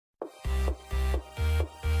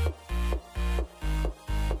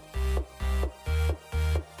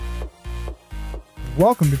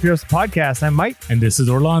Welcome to Fearless Podcast. I'm Mike. And this is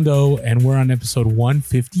Orlando, and we're on episode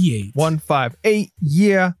 158. 158.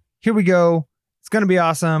 Yeah, here we go. It's going to be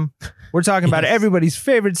awesome. We're talking about everybody's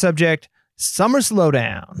favorite subject, summer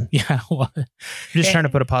slowdown. Yeah. Well, Just trying to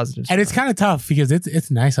put a positive spin. And it's kind of tough because it's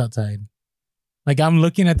nice outside. Like I'm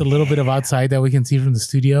looking at the little bit of outside that we can see from the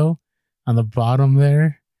studio on the bottom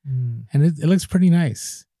there. And it looks pretty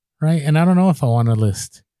nice, right? And I don't know if I want to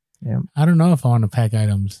list. Yeah. I don't know if I want to pack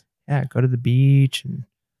items. Yeah, go to the beach and,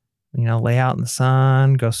 lay out in the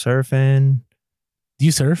sun, go surfing. Do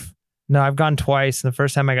you surf? No, I've gone twice. The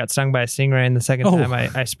first time I got stung by a stingray, and the second time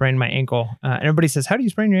I sprained my ankle. And everybody says, "How do you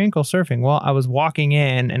sprain your ankle surfing?" Well, I was walking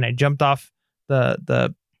in and I jumped off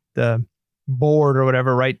the board or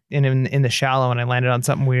whatever right in the shallow, and I landed on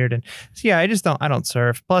something weird. And so yeah, I don't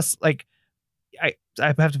surf. Plus, like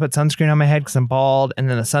I have to put sunscreen on my head because I'm bald, and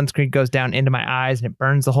then the sunscreen goes down into my eyes and it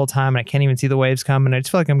burns the whole time, and I can't even see the waves come, and I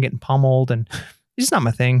just feel like I'm getting pummeled, and it's just not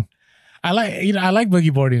my thing. I like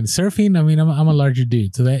boogie boarding. Surfing, I mean, I'm a larger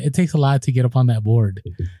dude, so it takes a lot to get up on that board.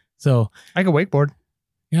 So I can wakeboard.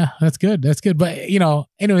 Yeah, that's good. That's good. But,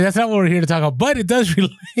 anyway, that's not what we're here to talk about. But it does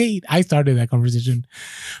relate. I started that conversation.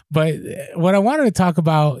 But what I wanted to talk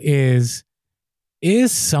about is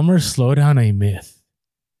summer slowdown a myth?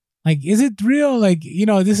 Like, is it real? Like,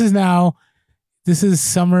 this is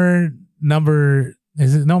summer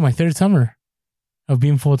my third summer of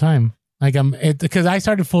being full time. Like because I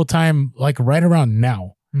started full time like right around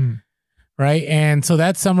now. Right. And so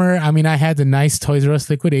that summer, I mean, I had the nice Toys R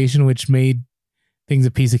Us liquidation, which made things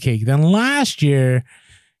a piece of cake. Then last year,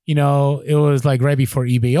 it was like right before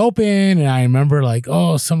eBay opened. And I remember like,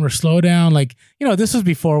 summer slowdown. Like, this was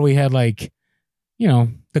before we had like,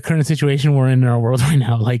 the current situation we're in our world right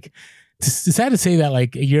now. Like, it's sad to say that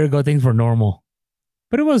like a year ago, things were normal,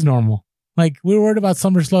 but it was normal. Like we were worried about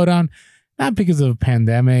summer slowdown, not because of a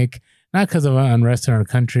pandemic, not because of unrest in our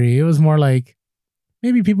country. It was more like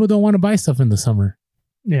maybe people don't want to buy stuff in the summer.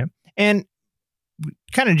 Yeah. And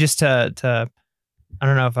kind of just to I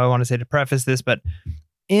don't know if I want to say to preface this, but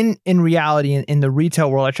in reality, in the retail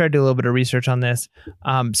world, I tried to do a little bit of research on this.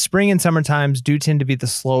 Spring and summer times do tend to be the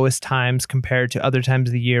slowest times compared to other times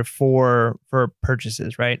of the year for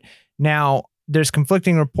purchases, right? Now, there's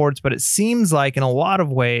conflicting reports, but it seems like in a lot of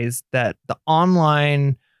ways that the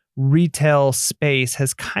online retail space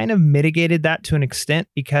has kind of mitigated that to an extent,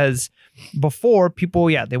 because before people,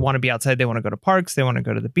 they want to be outside. They want to go to parks. They want to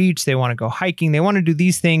go to the beach. They want to go hiking. They want to do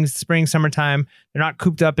these things spring, summertime. They're not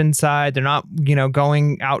cooped up inside. They're not,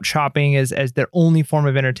 going out shopping as their only form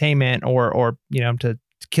of entertainment or to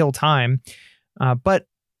kill time. But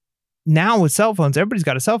now with cell phones, everybody's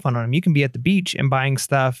got a cell phone on them. You can be at the beach and buying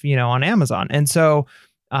stuff, on Amazon. And so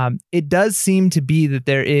it does seem to be that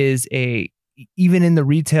there is even in the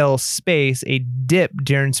retail space, a dip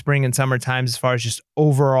during spring and summer times as far as just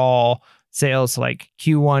overall sales, like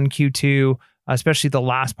Q1, Q2, especially the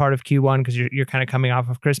last part of Q1, because you're kind of coming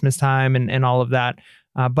off of Christmas time and all of that.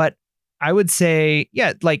 But I would say,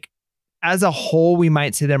 like as a whole, we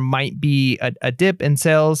might say there might be a dip in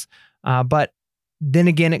sales. But then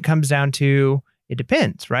again, it comes down to, it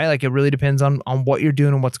depends, right? Like it really depends on what you're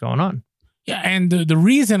doing and what's going on. Yeah. And the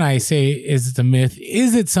reason I say is the myth,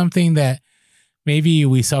 is it something that maybe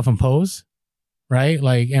we self-impose, right?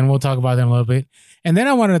 Like, and we'll talk about that in a little bit. And then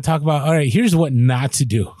I wanted to talk about, all right, here's what not to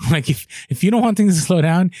do. Like if you don't want things to slow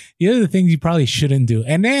down, these are the things you probably shouldn't do.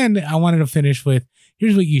 And then I wanted to finish with,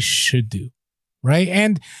 here's what you should do, right?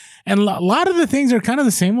 And a lot of the things are kind of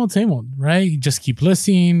the same old, right? You just keep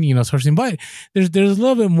listening, sourcing. But there's a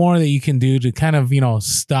little bit more that you can do to kind of,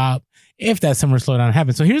 stop if that summer slowdown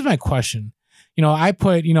happens. So here's my question. I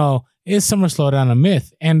put, is summer slowdown a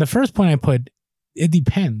myth? And the first point I put, it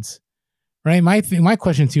depends, right? My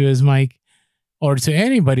question to you is, Mike, or to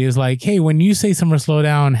anybody is like, hey, when you say summer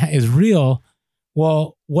slowdown is real,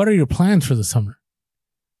 well, what are your plans for the summer?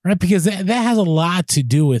 Right? Because that has a lot to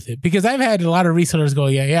do with it. Because I've had a lot of resellers go,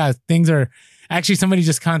 things are, actually somebody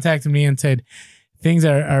just contacted me and said, things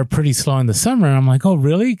are pretty slow in the summer. And I'm like, oh,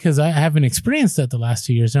 really? Because I haven't experienced that the last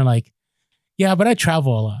 2 years. And they're like, yeah, but I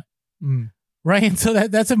travel a lot. Right. And so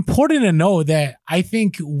that's important to know, that I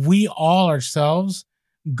think we all ourselves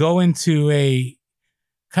go into a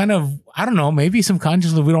kind of, I don't know, maybe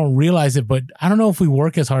subconsciously we don't realize it, but I don't know if we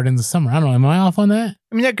work as hard in the summer. I don't know. Am I off on that?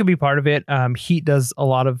 I mean, that could be part of it. Heat does a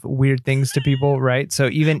lot of weird things to people, right? So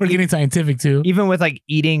we're getting scientific too. Even with like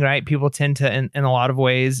eating, right? People tend to, in a lot of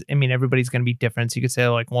ways, I mean, everybody's going to be different. So you could say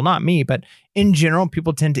like, well, not me, but in general,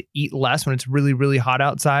 people tend to eat less when it's really, really hot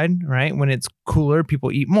outside, right? When it's cooler, people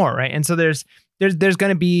eat more, right? And so there's going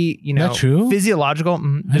to be, true? physiological,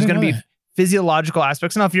 there's going to be physiological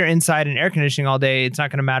aspects. Now, if you're inside in air conditioning all day, it's not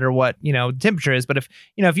going to matter what, the temperature is. But if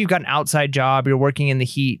you've got an outside job, you're working in the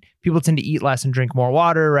heat, people tend to eat less and drink more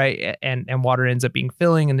water, right? And water ends up being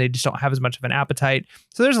filling and they just don't have as much of an appetite.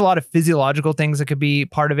 So there's a lot of physiological things that could be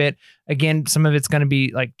part of it. Again, some of it's going to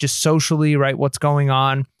be like just socially, right? What's going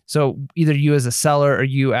on? So either you as a seller or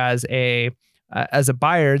you as a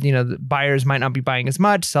buyer, the buyers might not be buying as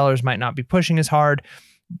much, sellers might not be pushing as hard.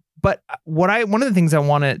 But one of the things I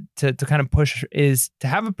wanted to kind of push is to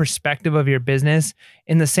have a perspective of your business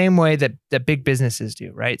in the same way that big businesses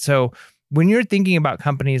do, right? So when you're thinking about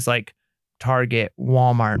companies like Target,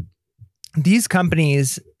 Walmart, these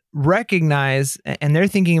companies recognize, and they're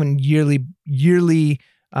thinking in yearly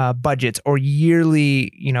budgets or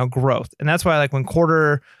yearly, growth. And that's why like when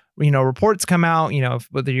quarter, reports come out,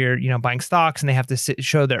 whether you're, buying stocks and they have to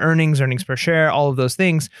show their earnings per share, all of those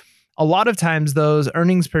things. A lot of times those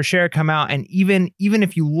earnings per share come out. And even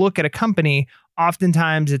if you look at a company,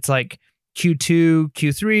 oftentimes it's like Q2,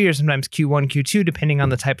 Q3, or sometimes Q1, Q2, depending on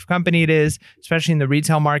the type of company it is, especially in the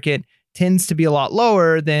retail market, tends to be a lot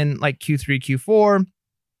lower than like Q3, Q4.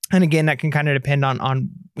 And again, that can kind of depend on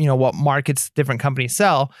what markets different companies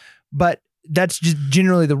sell. But that's just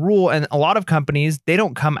generally the rule. And a lot of companies, they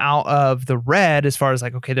don't come out of the red as far as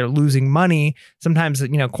like, okay, they're losing money. Sometimes,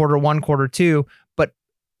 quarter one, quarter two, but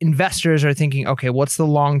investors are thinking, okay, what's the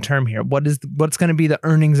long term here? What's going to be the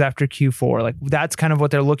earnings after Q4? Like that's kind of what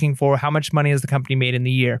they're looking for. How much money has the company made in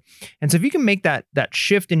the year? And so if you can make that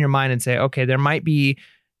shift in your mind and say, okay, there might be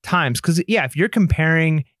times, because if you're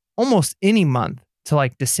comparing almost any month to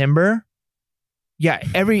like December,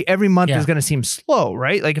 every month is going to seem slow,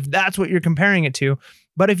 right? Like if that's what you're comparing it to.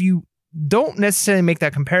 But if you don't necessarily make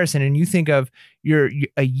that comparison and you think of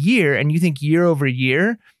a year and you think year over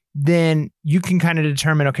year, then you can kind of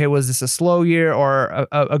determine, okay, was this a slow year or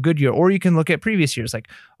a good year? Or you can look at previous years like,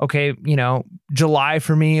 okay, July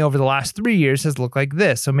for me over the last 3 years has looked like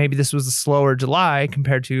this. So maybe this was a slower July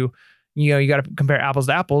compared to, you got to compare apples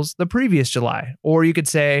to apples, the previous July. Or you could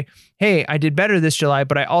say, hey, I did better this July,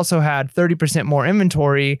 but I also had 30% more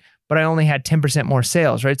inventory, but I only had 10% more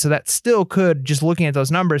sales, right? So that still could, just looking at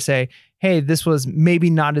those numbers, say, hey, this was maybe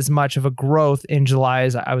not as much of a growth in July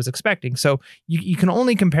as I was expecting. So you can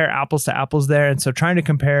only compare apples to apples there. And so trying to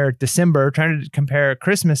compare December, trying to compare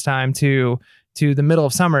Christmas time to the middle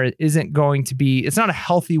of summer isn't going to be, it's not a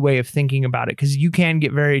healthy way of thinking about it because you can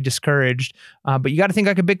get very discouraged. But you got to think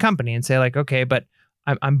like a big company and say like, okay, but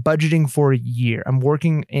I'm budgeting for a year. I'm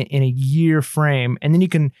working in a year frame. And then you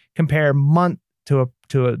can compare month to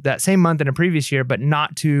that same month in a previous year, but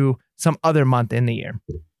not to some other month in the year.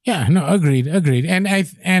 Yeah, no, agreed. And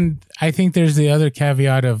I think there's the other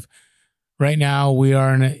caveat of right now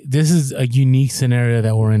this is a unique scenario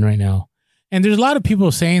that we're in right now. And there's a lot of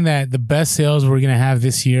people saying that the best sales we're going to have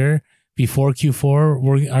this year before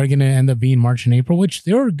Q4 are going to end up being March and April, which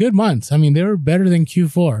they were good months. I mean, they were better than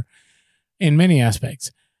Q4 in many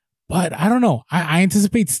aspects. But I don't know. I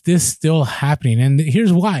anticipate this still happening. And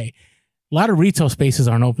here's why. A lot of retail spaces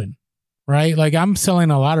aren't open, right? Like I'm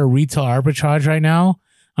selling a lot of retail arbitrage right now.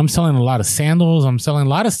 I'm selling a lot of sandals. I'm selling a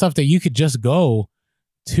lot of stuff that you could just go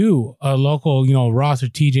to a local, Ross or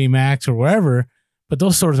TJ Maxx or wherever, but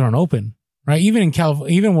those stores aren't open, right? Even in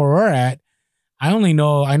California, even where we're at, I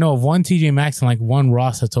know of one TJ Maxx and like one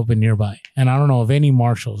Ross that's open nearby. And I don't know of any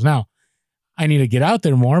Marshalls. Now, I need to get out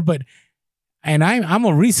there more, and I'm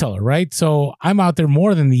a reseller, right? So I'm out there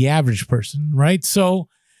more than the average person, right? So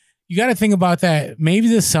you got to think about that. Maybe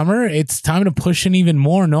this summer it's time to push in even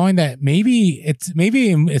more, knowing that maybe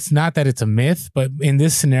it's not that it's a myth, but in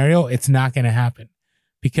this scenario, it's not going to happen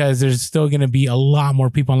because there's still going to be a lot more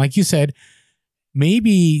people. And like you said,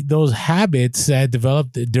 maybe those habits that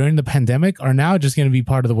developed during the pandemic are now just going to be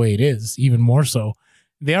part of the way it is, even more so.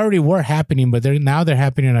 They already were happening, but they're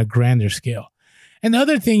happening on a grander scale. And the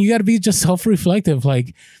other thing, you got to be just self-reflective.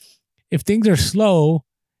 Like if things are slow,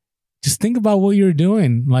 just think about what you were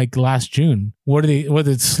doing like last June. Was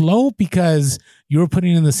it slow because you were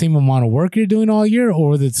putting in the same amount of work you're doing all year? Or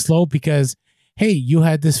was it slow because, hey, you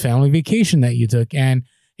had this family vacation that you took and,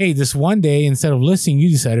 hey, this one day, instead of listing, you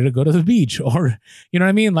decided to go to the beach or, you know what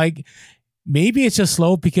I mean? Like maybe it's just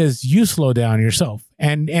slow because you slow down yourself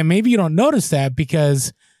and maybe you don't notice that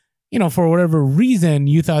because, for whatever reason,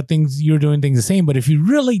 you thought you were doing things the same. But if you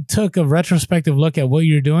really took a retrospective look at what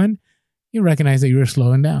you're doing, you recognize that you were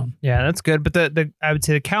slowing down. Yeah, that's good. But I would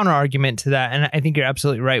say the counter argument to that, and I think you're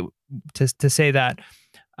absolutely right to say that.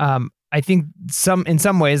 I think in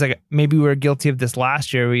some ways, like maybe we were guilty of this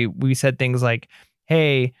last year. We said things like,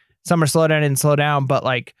 "Hey, summer slowdown didn't slow down, but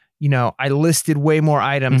like I listed way more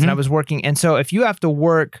items and I was working." And so if you have to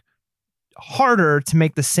work harder to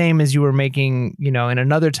make the same as you were making, in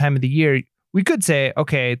another time of the year, we could say,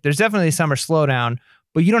 okay, there's definitely a summer slowdown,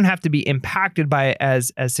 but you don't have to be impacted by it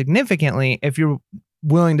as significantly if you're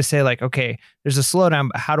willing to say like, okay, there's a slowdown,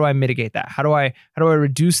 but how do I mitigate that? How do I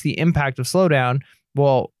reduce the impact of slowdown?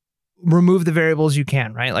 Well, remove the variables you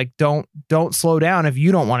can, right? Like don't slow down if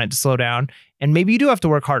you don't want it to slow down. And maybe you do have to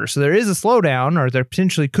work harder. So there is a slowdown, or there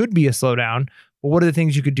potentially could be a slowdown, but what are the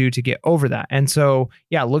things you could do to get over that? And so,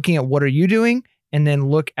 yeah, looking at what are you doing, and then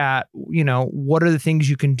look at, what are the things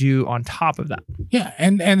you can do on top of that? Yeah.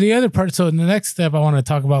 And the other part, so the next step I want to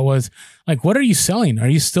talk about was like, what are you selling? Are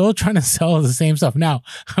you still trying to sell the same stuff? Now,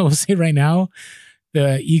 I will say right now,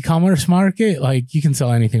 the e-commerce market, like you can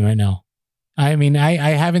sell anything right now. I mean, I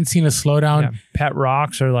haven't seen a slowdown. Yeah, pet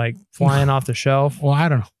rocks are like flying off the shelf. Well, I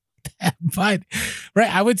don't know. But,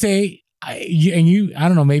 right, I would say, I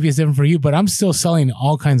don't know, maybe it's different for you, but I'm still selling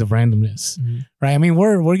all kinds of randomness, right? I mean,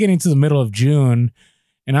 we're getting to the middle of June,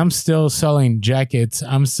 and I'm still selling jackets.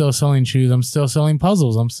 I'm still selling shoes. I'm still selling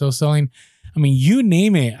puzzles. I'm still selling, I mean, you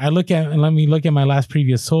name it. Let me look at my last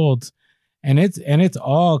previous solds, and it's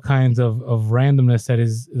all kinds of randomness that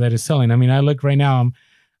is selling. I mean, I look right now,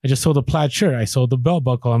 I just sold a plaid shirt. I sold the belt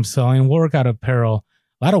buckle. I'm selling workout apparel,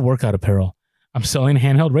 a lot of workout apparel. I'm selling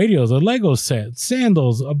handheld radios, a Lego set,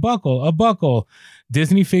 sandals, a buckle,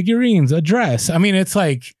 Disney figurines, a dress. I mean, it's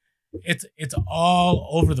like, it's all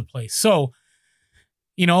over the place. So,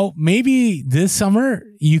 maybe this summer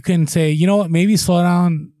you can say, you know what, maybe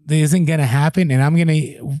slowdown isn't going to happen, and I'm going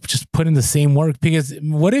to just put in the same work, because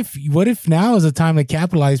what if now is the time to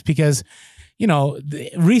capitalize? Because,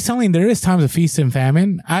 reselling, there is times of feast and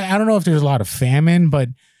famine. I don't know if there's a lot of famine, but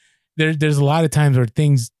there's a lot of times where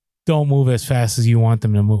things don't move as fast as you want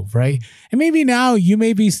them to move, right? And maybe now you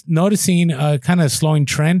may be noticing a kind of slowing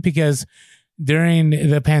trend, because during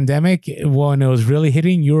the pandemic, when it was really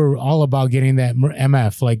hitting, you were all about getting that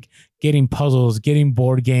MF, like getting puzzles, getting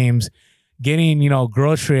board games, getting,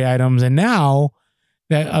 grocery items. And now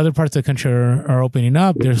that other parts of the country are opening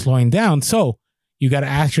up, they're slowing down. So you got to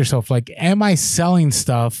ask yourself, like, am I selling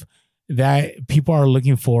stuff that people are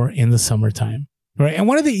looking for in the summertime? Right. And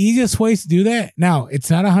one of the easiest ways to do that, now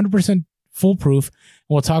it's not 100% foolproof,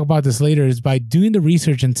 we'll talk about this later, is by doing the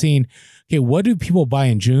research and seeing, okay, what do people buy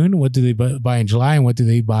in June? What do they buy in July? And what do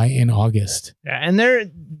they buy in August? Yeah. And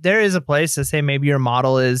there is a place to say maybe your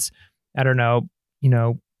model is, I don't know,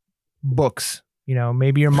 books.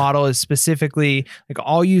 Maybe your model is specifically like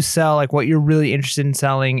all you sell, like what you're really interested in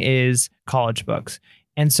selling is college books.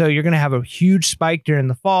 And so you're going to have a huge spike during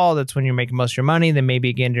the fall. That's when you're making most of your money. Then maybe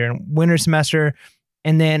again during winter semester.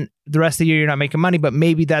 And then the rest of the year, you're not making money, but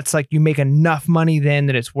maybe that's like you make enough money then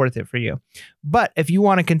that it's worth it for you. But if you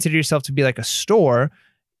want to consider yourself to be like a store,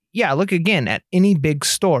 yeah, look again at any big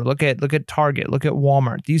store. Look at Target, look at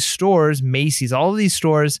Walmart. These stores, Macy's, all of these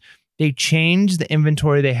stores, they change the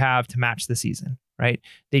inventory they have to match the season. Right.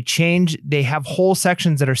 They have whole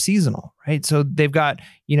sections that are seasonal, right? So they've got,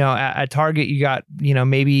 at Target, you got,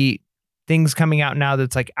 maybe things coming out now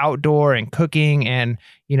that's like outdoor and cooking and,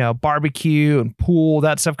 barbecue and pool,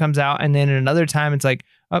 that stuff comes out. And then at another time, it's like,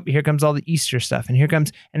 oh, here comes all the Easter stuff. And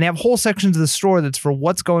they have whole sections of the store that's for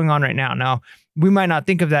what's going on right now. Now, we might not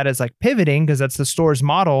think of that as like pivoting because that's the store's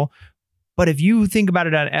model. But if you think about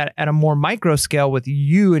it at a more micro scale with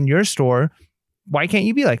you and your store, why can't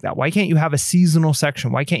you be like that? Why can't you have a seasonal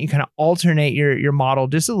section? Why can't you kind of alternate your model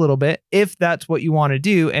just a little bit if that's what you want to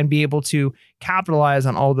do and be able to capitalize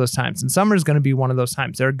on all of those times? And summer is going to be one of those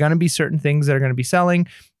times. There are going to be certain things that are going to be selling.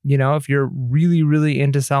 If you're really, really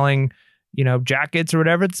into selling, jackets or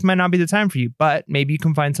whatever, this might not be the time for you, but maybe you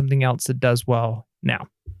can find something else that does well now.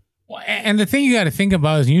 Well, and the thing you got to think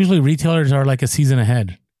about is usually retailers are like a season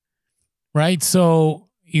ahead, right? So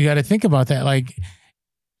you got to think about that. Like,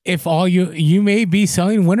 if all you may be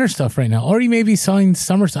selling winter stuff right now, or you may be selling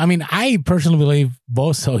summer stuff. I mean, I personally believe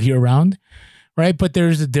both sell year round, right? But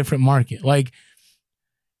there's a different market. Like,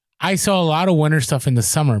 I sell a lot of winter stuff in the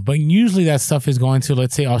summer, but usually that stuff is going to,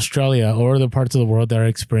 let's say, Australia or the parts of the world that are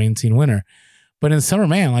experiencing winter. But in the summer,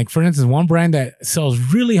 man, like for instance, one brand that sells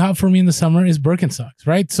really hot for me in the summer is Birkenstocks,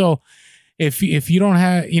 right? So if you don't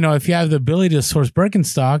have, if you have the ability to source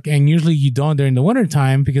Birkenstock, and usually you don't during the winter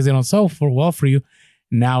time because they don't sell well for you,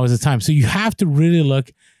 now is the time. So you have to really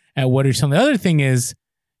look at what you're selling. The other thing is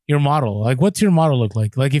your model. Like, what's your model look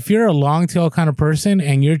like? Like, if you're a long tail kind of person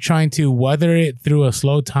and you're trying to weather it through a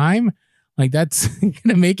slow time, like that's going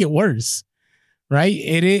to make it worse, right?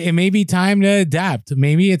 It may be time to adapt.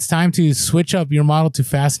 Maybe it's time to switch up your model to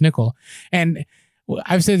fast nickel. And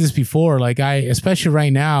I've said this before, like especially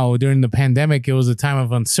right now during the pandemic, it was a time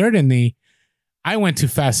of uncertainty. I went to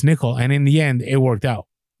fast nickel, and in the end, it worked out.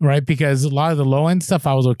 right? Because a lot of the low end stuff,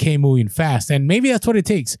 I was okay moving fast. And maybe that's what it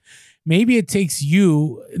takes. Maybe it takes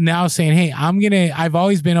you now saying, hey, I've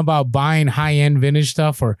always been about buying high end vintage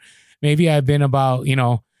stuff, or maybe I've been about,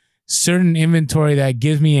 certain inventory that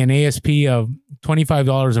gives me an ASP of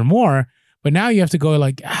 $25 or more. But now you have to go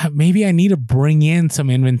like, maybe I need to bring in some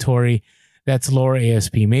inventory that's lower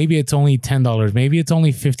ASP. Maybe it's only $10. Maybe it's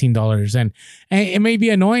only $15. And it may be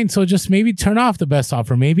annoying. So just maybe turn off the best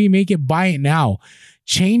offer. Maybe make it buy it now.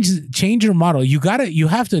 Change your model. You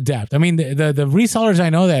have to adapt. I mean, the resellers I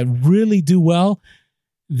know that really do well,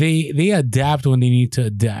 they adapt when they need to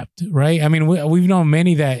adapt, right? I mean, we've known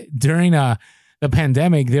many that during the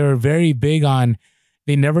pandemic, they were very big on,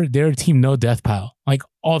 their team no death pile, like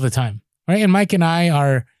all the time, right? And Mike and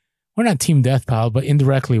I we're not team death pile, but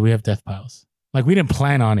indirectly we have death piles. Like we didn't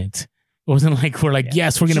plan on it. It wasn't like we're like,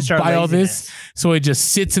 yes, we're going to buy all this. So it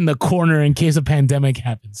just sits in the corner in case a pandemic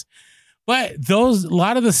happens. But a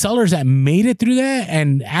lot of the sellers that made it through that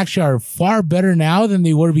and actually are far better now than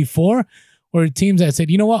they were before were teams that said,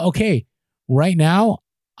 you know what? Okay, right now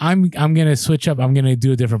I'm going to switch up. I'm going to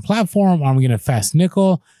do a different platform. I'm going to fast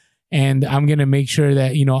nickel. And I'm going to make sure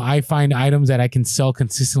that, I find items that I can sell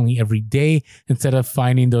consistently every day instead of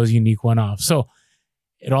finding those unique one-offs. So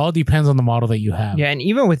it all depends on the model that you have. Yeah. And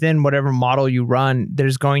even within whatever model you run,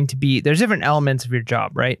 there's different elements of your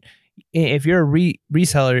job, right? If you're a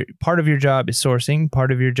reseller, part of your job is sourcing,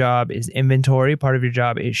 part of your job is inventory, part of your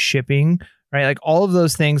job is shipping, right? Like all of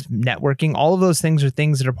those things, networking, all of those things are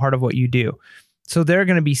things that are part of what you do. So there are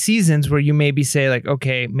going to be seasons where you maybe say like,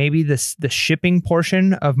 okay, maybe the shipping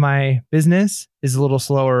portion of my business is a little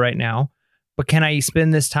slower right now, but can I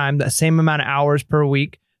spend this time, the same amount of hours per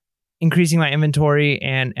week, increasing my inventory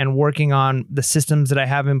and working on the systems that I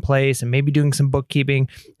have in place and maybe doing some bookkeeping.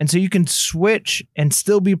 And so you can switch and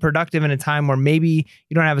still be productive in a time where maybe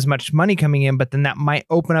you don't have as much money coming in, but then that might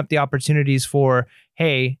open up the opportunities for,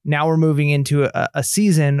 hey, now we're moving into a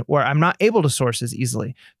season where I'm not able to source as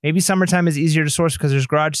easily. Maybe summertime is easier to source because there's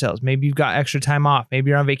garage sales. Maybe you've got extra time off. Maybe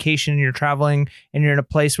you're on vacation and you're traveling and you're in a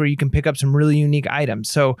place where you can pick up some really unique items.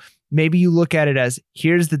 So maybe you look at it as,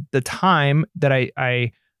 here's the time that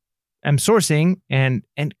I am sourcing, and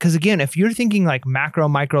because again, if you're thinking like macro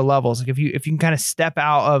micro levels, like if you can kind of step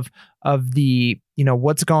out of the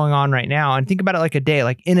what's going on right now and think about it like a day.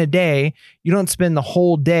 Like in a day, you don't spend the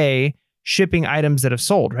whole day shipping items that have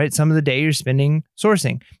sold, right? Some of the day you're spending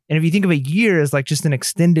sourcing. And if you think of a year as like just an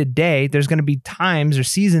extended day, there's going to be times or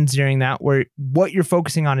seasons during that where what you're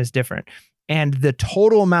focusing on is different, and the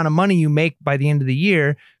total amount of money you make by the end of the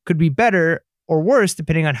year could be better or worse,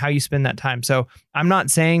 depending on how you spend that time. So I'm not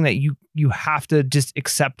saying that you have to just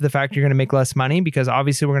accept the fact you're going to make less money, because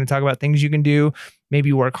obviously we're going to talk about things you can do,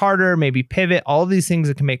 maybe work harder, maybe pivot, all of these things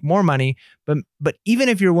that can make more money. But even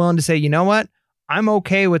if you're willing to say, you know what, I'm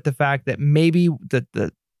okay with the fact that maybe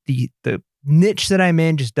the niche that I'm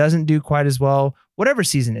in just doesn't do quite as well, whatever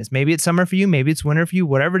season is. Maybe it's summer for you, maybe it's winter for you,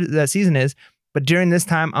 whatever that season is. But during this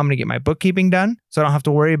time, I'm going to get my bookkeeping done, so I don't have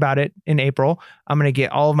to worry about it in April. I'm going to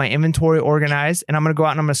get all of my inventory organized, and I'm going to go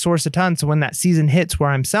out and I'm going to source a ton. So when that season hits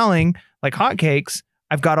where I'm selling like hotcakes,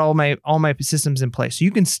 I've got all my systems in place. So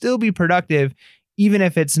you can still be productive, even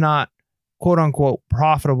if it's not quote unquote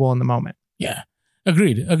profitable in the moment. Yeah,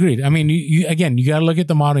 agreed. I mean, you got to look at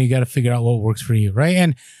the model. You got to figure out what works for you, right?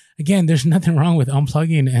 And again, there's nothing wrong with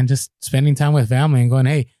unplugging and just spending time with family and going,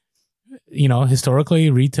 hey, historically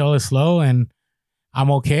retail is slow and I'm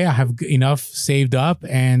okay. I have enough saved up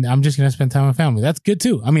and I'm just going to spend time with family. That's good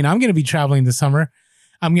too. I mean, I'm going to be traveling this summer.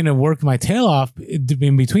 I'm going to work my tail off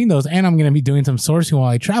in between those, and I'm going to be doing some sourcing while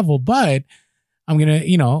I travel, but I'm going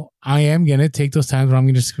to, I am going to take those times where I'm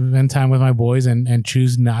going to spend time with my boys and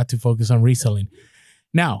choose not to focus on reselling.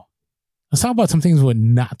 Now, let's talk about some things what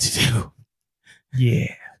not to do.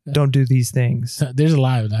 Yeah. Don't do these things. So there's a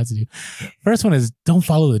lot of not to do. First one is don't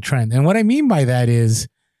follow the trend. And what I mean by that is,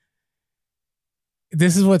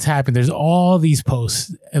 this is what's happened. There's all these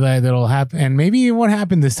posts that'll happen. And maybe it won't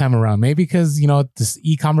happen this time around. Maybe because, this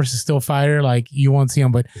e-commerce is still fire. Like you won't see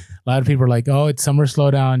them. But a lot of people are like, oh, it's summer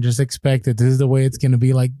slowdown. Just expect it. This is the way it's going to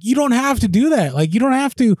be. Like, you don't have to do that. Like, you don't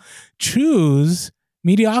have to choose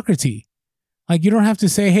mediocrity. Like, you don't have to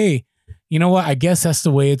say, hey, you know what? I guess that's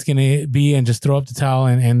the way it's going to be, and just throw up the towel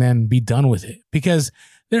and then be done with it. Because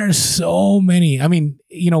there are so many. I mean,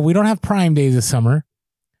 we don't have Prime Day this summer,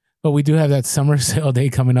 but we do have that summer sale day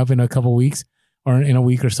coming up in a couple weeks or in a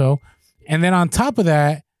week or so. And then on top of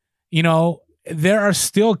that, there are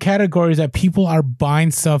still categories that people are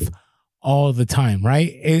buying stuff all the time, right?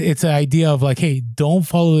 It's an idea of like, hey, don't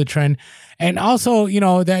follow the trend. And also,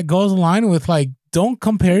 that goes along with like, don't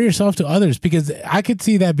compare yourself to others, because I could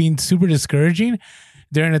see that being super discouraging,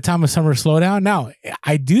 during a time of summer slowdown. Now,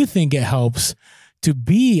 I do think it helps to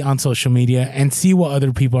be on social media and see what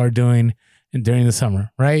other people are doing during the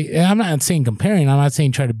summer, right? And I'm not saying comparing. I'm not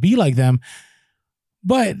saying try to be like them.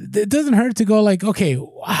 But it doesn't hurt to go like, okay,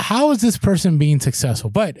 how is this person being successful?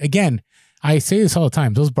 But again, I say this all the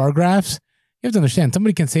time. Those bar graphs, you have to understand,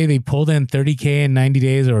 somebody can say they pulled in 30K in 90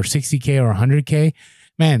 days or 60K or 100K.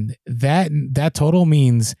 Man, that total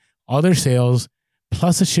means all their sales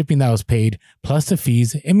plus the shipping that was paid plus the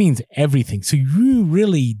fees. It means everything. So you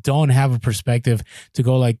really don't have a perspective to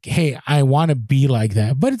go like, hey, I want to be like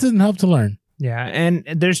that. But it doesn't help to learn. Yeah, and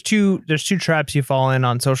there's two traps you fall in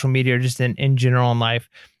on social media or just in general in life.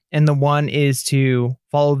 And the one is to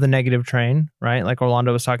follow the negative train, right? Like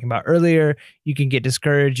Orlando was talking about earlier, you can get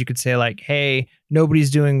discouraged. You could say like, hey,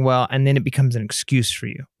 nobody's doing well. And then it becomes an excuse for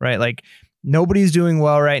you, right? Like nobody's doing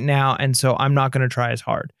well right now. And so I'm not going to try as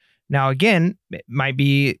hard. Now, again, it might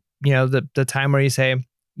be, the time where you say,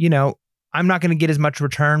 I'm not going to get as much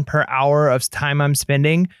return per hour of time I'm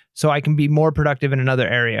spending, so I can be more productive in another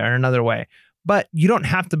area or another way. But you don't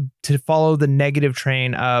have to follow the negative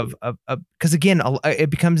train of because again,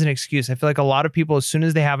 it becomes an excuse. I feel like a lot of people, as soon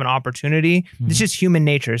as they have an opportunity, it's just human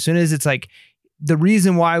nature. As soon as it's like the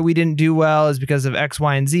reason why we didn't do well is because of X,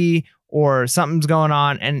 Y, and Z, or something's going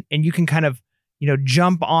on, and you can kind of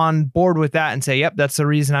jump on board with that and say, yep, that's the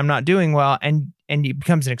reason I'm not doing well, and it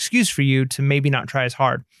becomes an excuse for you to maybe not try as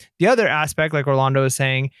hard. The other aspect, like Orlando is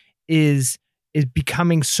saying, is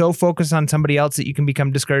becoming so focused on somebody else that you can become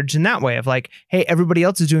discouraged in that way of like, hey, everybody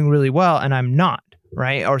else is doing really well and I'm not,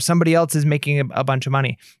 right? Or somebody else is making a bunch of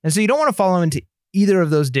money. And so you don't want to fall into either of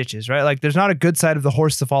those ditches, right? Like there's not a good side of the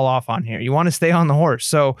horse to fall off on here. You want to stay on the horse.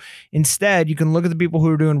 So instead, you can look at the people who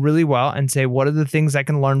are doing really well and say, what are the things I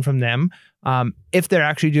can learn from them? If they're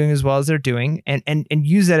actually doing as well as they're doing, and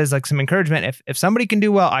use that as like some encouragement. If somebody can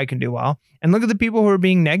do well, I can do well. And look at the people who are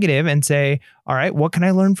being negative and say, all right, what can I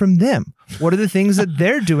learn from them? What are the things that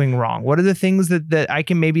they're doing wrong? What are the things that I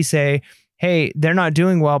can maybe say, hey, they're not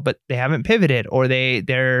doing well, but they haven't pivoted, or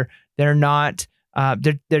they're not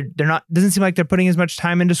doesn't seem like they're putting as much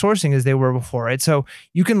time into sourcing as they were before, right? So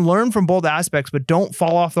you can learn from both aspects, but don't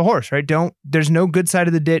fall off the horse, right? There's no good side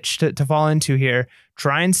of the ditch to fall into here.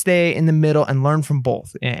 Try and stay in the middle and learn from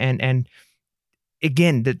both. And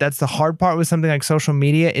again, that's the hard part with something like social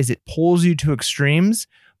media is it pulls you to extremes.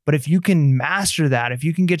 But if you can master that, if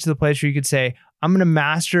you can get to the place where you could say, I'm going to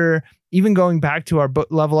master, even going back to our book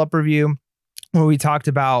Level Up review, where we talked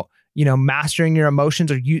about, mastering your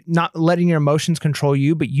emotions, or you not letting your emotions control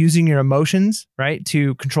you, but using your emotions, right,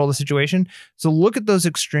 to control the situation. So look at those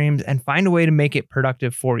extremes and find a way to make it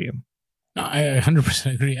productive for you. No, I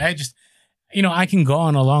 100% agree. I just, I can go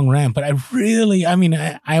on a long rant, but I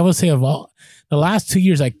will say of all the last 2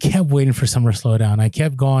 years, I kept waiting for summer slowdown. I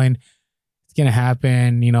kept going, it's going to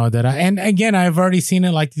happen, and again, I've already seen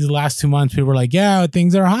it like these last 2 months. People were like, yeah,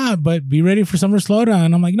 things are hot, but be ready for summer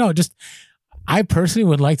slowdown. I'm like, no, I personally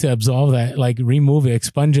would like to absolve that, like remove it,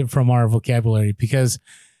 expunge it from our vocabulary, because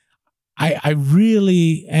I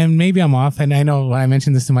really, and maybe I'm off, and I know when I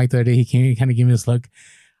mentioned this to Mike the other day, he kind of gave me this look.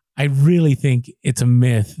 I really think it's a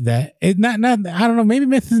myth that I don't know, maybe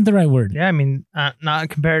myth isn't the right word. Yeah, I mean, not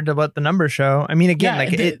compared to what the numbers show. I mean, again,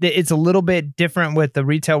 it's a little bit different with the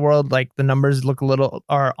retail world. Like the numbers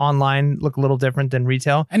or online look a little different than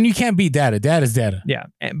retail. And you can't beat data. Data is data. Yeah,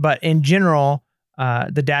 but in general,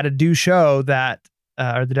 the data do show that,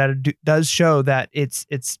 does show that it's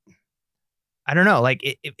I don't know, like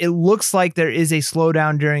it looks like there is a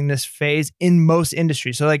slowdown during this phase in most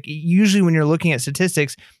industries. So like usually when you're looking at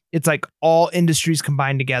statistics, it's like all industries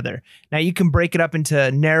combined together. Now you can break it up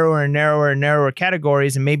into narrower and narrower and narrower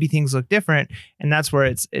categories, and maybe things look different, and that's where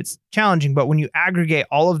it's challenging. But when you aggregate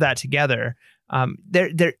all of that together,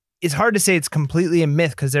 there it's hard to say it's completely a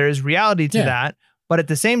myth, because there is reality to that. But at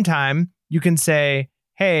the same time, you can say,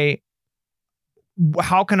 hey,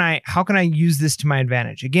 how can I use this to my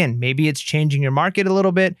advantage? Again, maybe it's changing your market a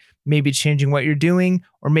little bit. Maybe it's changing what you're doing,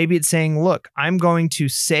 or maybe it's saying, look, I'm going to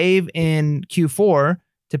save in Q4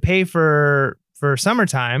 to pay for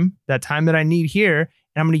summertime, that time that I need here.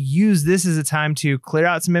 And I'm going to use this as a time to clear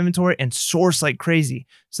out some inventory and source like crazy.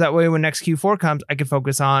 So that way, when next Q4 comes, I can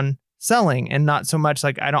focus on selling and not so much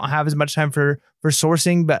like I don't have as much time for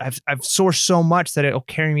sourcing, but I've sourced so much that it'll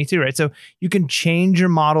carry me through, right? So you can change your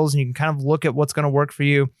models and you can kind of look at what's going to work for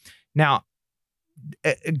you. Now,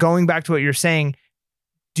 going back to what you're saying,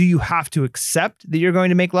 do you have to accept that you're going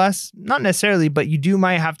to make less? Not necessarily, but you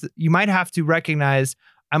might have to recognize,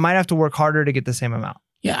 I might have to work harder to get the same amount.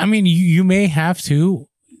 Yeah, I mean, you may have to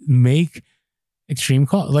make extreme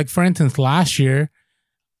calls. Like for instance, last year,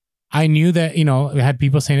 I knew that, I had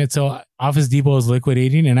people saying it. So Office Depot is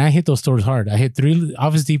liquidating, and I hit those stores hard. I hit 3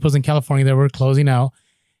 Office Depots in California that were closing out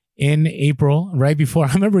in April, right before.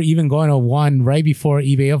 I remember even going to one right before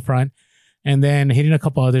eBay Upfront, and then hitting a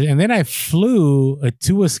couple others. And then I flew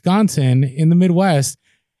to Wisconsin in the Midwest,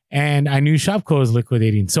 and I knew Shopko was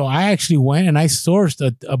liquidating. So I actually went and I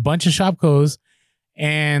sourced a bunch of Shopkos,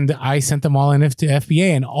 and I sent them all in to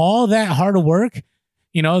FBA, and all that hard work.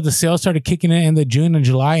 The sales started kicking in the June and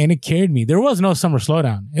July, and it carried me. There was no summer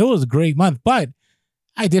slowdown. It was a great month, but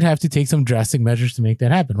I did have to take some drastic measures to make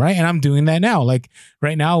that happen, right? And I'm doing that now. Like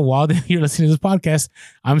right now, while you're listening to this podcast,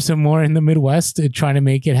 I'm somewhere in the Midwest trying to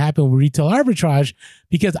make it happen with retail arbitrage,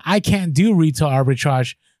 because I can't do retail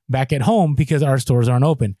arbitrage back at home because our stores aren't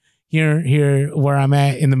open. Here where I'm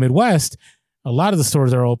at in the Midwest, a lot of the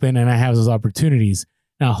stores are open, and I have those opportunities.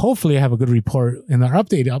 Now, hopefully, I have a good report in our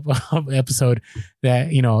update episode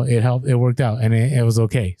that it helped, it worked out, and it was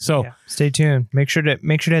okay. So stay tuned. Make sure to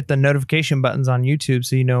hit the notification buttons on YouTube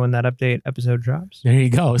so you know when that update episode drops. There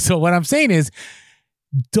you go. So what I'm saying is,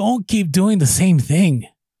 don't keep doing the same thing,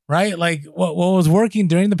 right? Like what was working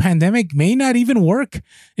during the pandemic may not even work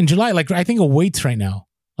in July. Like I think of weights right now.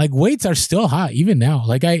 Like weights are still hot even now.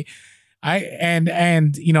 Like I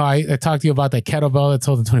talked to you about that kettlebell that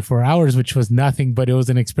sold in 24 hours, which was nothing, but it was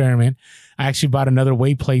an experiment. I actually bought another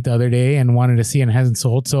weight plate the other day and wanted to see, and it hasn't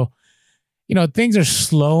sold. So, things are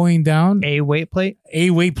slowing down. A weight plate?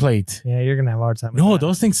 A weight plate. Yeah, you're going to have a hard time with No, that.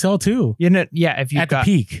 those things sell too. If you at the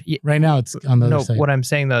peak. Right now it's on the other side. What I'm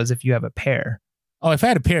saying though is if you have a pair. Oh, if I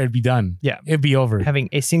had a pair, it'd be done. Yeah. It'd be over. Having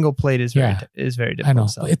a single plate is very difficult. I know,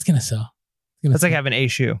 but it's going to sell. It's like having a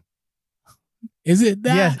shoe. Is it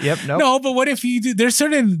that? Yeah. Yep. Nope. No, but what if you do? There's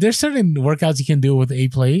certain workouts you can do with a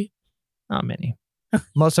plate. Not many.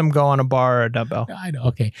 Most of them go on a bar or a dumbbell. I know.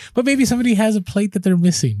 Okay, but maybe somebody has a plate that they're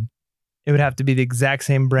missing. It would have to be the exact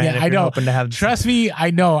same brand. Yeah, I know. Hoping to have. Trust me,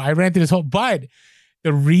 I know. I ran through this whole. But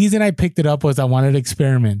the reason I picked it up was I wanted to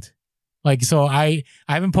experiment. Like, so I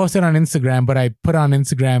haven't posted on Instagram, but I put on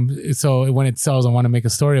Instagram. So when it sells, I want to make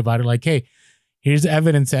a story about it. Like, hey, here's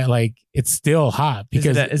evidence that like it's still hot.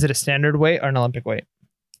 Because is it a standard weight or an Olympic weight?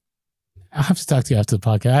 I'll have to talk to you after the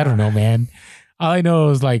podcast. I don't know, man. All I know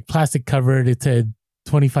is like plastic covered. It said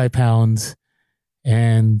 25 pounds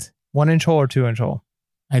and 1 inch hole or 2 inch hole?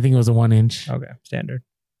 I think it was a 1 inch. Okay. Standard.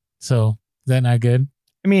 So is that not good?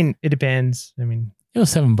 I mean, it depends. I mean, it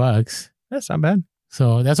was $7. That's not bad.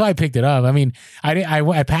 So that's why I picked it up. I mean,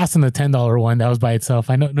 I passed on the $10 one. That was by itself.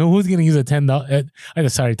 I know who's going to use a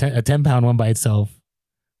a 10 pound one by itself.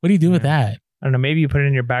 What do you do with that? I don't know. Maybe you put it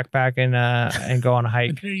in your backpack and go on a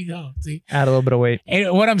hike. There you go. See, add a little bit of weight.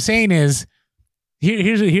 And what I'm saying is,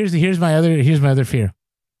 here's my other fear.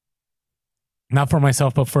 Not for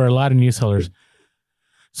myself, but for a lot of new sellers.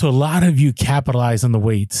 So a lot of you capitalize on the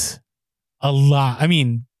weights. A lot. I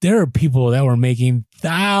mean, there are people that were making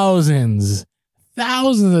thousands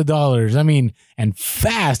of dollars. I mean, and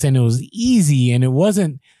fast, and it was easy, and it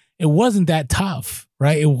wasn't that tough,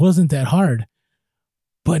 right? It wasn't that hard.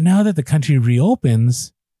 But now that the country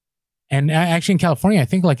reopens, and actually in California, I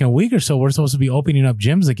think like in a week or so, we're supposed to be opening up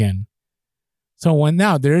gyms again. So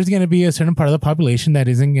now there's going to be a certain part of the population that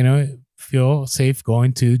isn't going to feel safe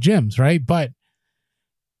going to gyms, right? But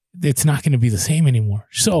it's not going to be the same anymore.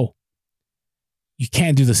 So you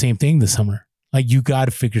can't do the same thing this summer. Like you got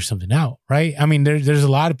to figure something out, right? I mean, there's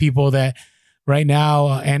a lot of people that right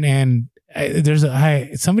now, and there's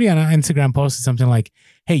somebody on Instagram posted something like,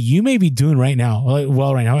 hey, you may be doing right now.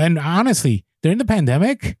 And honestly, during the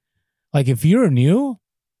pandemic, like if you're new,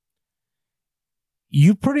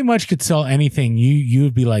 you pretty much could sell anything. You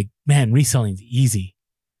would be like, man, reselling's easy.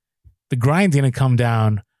 The grind's going to come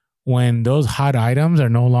down when those hot items are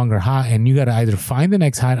no longer hot, and you got to either find the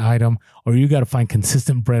next hot item or you got to find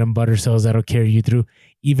consistent bread and butter sales that'll carry you through,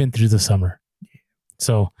 even through the summer.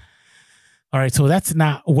 So, all right. So that's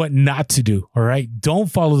not to do. All right. Don't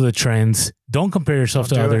follow the trends. Don't compare yourself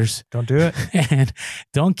to others. Don't do it. And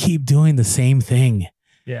don't keep doing the same thing.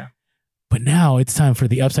 Yeah. But now it's time for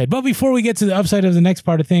the upside. But before we get to the upside of the next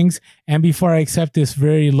part of things, and before I accept this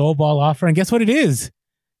very low ball offer, and guess what it is?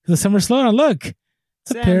 The summer slowdown. Look.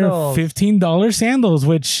 It's a pair of $15 sandals,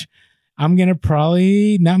 which I'm going to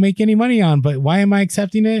probably not make any money on. But why am I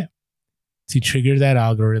accepting it? To trigger that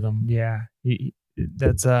algorithm. Yeah. He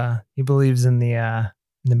believes in the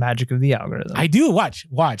magic of the algorithm. I do.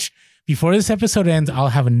 Watch. Before this episode ends, I'll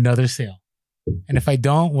have another sale. And if I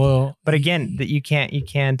don't, well... But again, that you can't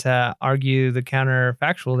argue the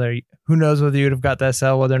counterfactual there. Who knows whether you would have got that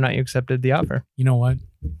sale, whether or not you accepted the offer. You know what?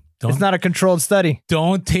 It's not a controlled study.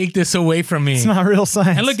 Don't take this away from me. It's not real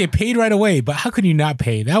science. And look, they paid right away, but how could you not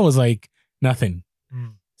pay? That was like nothing.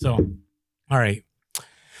 So, all right.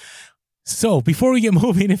 So before we get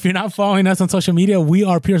moving, if you're not following us on social media, we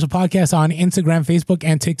are Pure Hustle Podcast on Instagram, Facebook,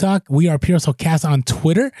 and TikTok. We are Pure Hustle Cast on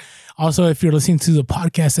Twitter. Also, if you're listening to the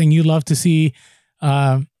podcast and you love to see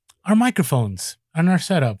our microphones and our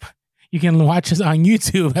setup, you can watch us on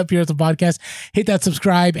YouTube at Pure Hustle Podcast. Hit that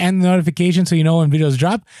subscribe and the notification so you know when videos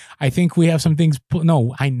drop. I think we have some things.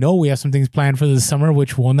 I know we have some things planned for this summer,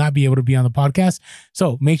 which will not be able to be on the podcast.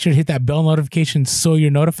 So make sure to hit that bell notification so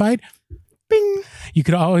you're notified. Bing. You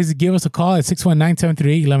could always give us a call at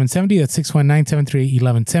 619-738-1170. That's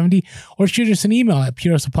 619-738-1170. Or shoot us an email at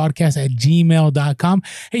purehustlepodcast@gmail.com.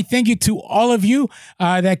 Hey, thank you to all of you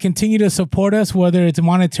that continue to support us, whether it's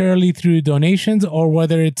monetarily through donations or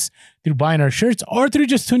whether it's through buying our shirts or through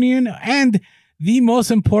just tuning in. And the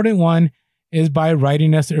most important one is by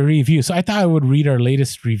writing us a review. So I thought I would read our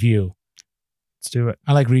latest review. Let's do it.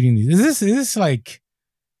 I like reading these. Is this like...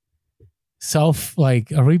 are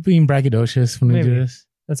we being braggadocious when we do this?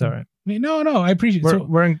 That's all right. I mean, no, I appreciate it.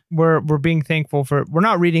 We're being thankful for, we're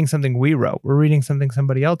not reading something we wrote. We're reading something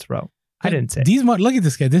somebody else wrote. I didn't say. Look at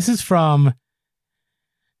this guy. This is from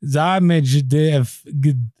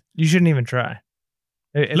Zamejdev. You shouldn't even try.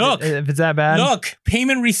 If it's that bad. Look,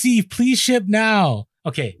 payment received. Please ship now.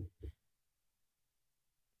 Okay.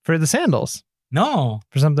 For the sandals. No.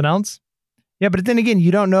 For something else. Yeah, but then again,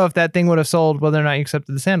 you don't know if that thing would have sold whether or not you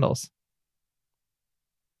accepted the sandals.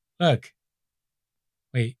 Look.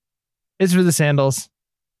 Wait. It's for the sandals.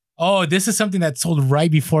 Oh, this is something that sold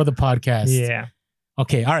right before the podcast. Yeah.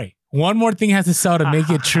 Okay. All right. One more thing has to sell to make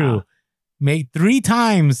it true. Make 3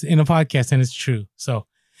 times in a podcast and it's true. So,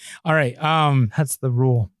 all right. That's the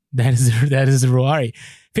rule. That is the rule. All right.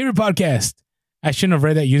 Favorite podcast. I shouldn't have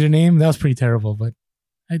read that username. That was pretty terrible, but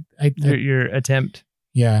your attempt.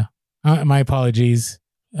 Yeah. My apologies.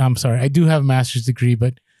 I'm sorry. I do have a master's degree,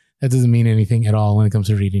 but that doesn't mean anything at all when it comes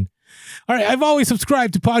to reading. All right. I've always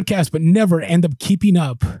subscribed to podcasts, but never end up keeping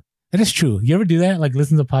up. That is true. You ever do that? Like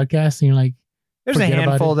listen to podcasts and you're like, there's a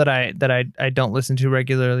handful that I don't listen to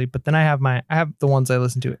regularly, but then I have the ones I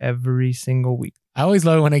listen to every single week. I always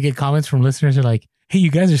love it when I get comments from listeners who are like, hey,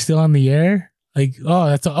 you guys are still on the air? Like,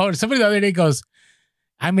 somebody the other day goes,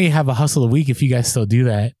 I may have a hustle a week if you guys still do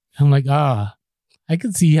that. I'm like, I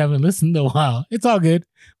can see you haven't listened in a while. It's all good.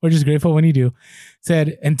 We're just grateful when you do.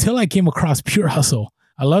 Said, until I came across Pure Hustle,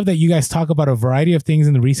 I love that you guys talk about a variety of things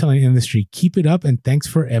in the reselling industry. Keep it up and thanks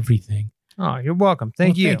for everything. Oh, you're welcome.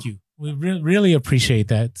 Thank you. Thank you. We really appreciate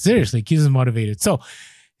that. Seriously, keeps us motivated. So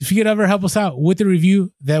if you could ever help us out with a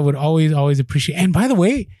review, that would always appreciate. And by the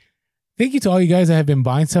way, thank you to all you guys that have been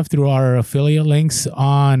buying stuff through our affiliate links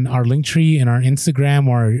on our Linktree and our Instagram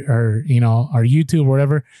or our YouTube or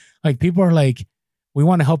whatever. Like people are like, we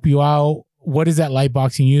want to help you out. What is that light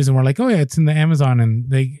box you use? And we're like, oh yeah, it's in the Amazon and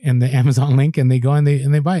the Amazon link and they go and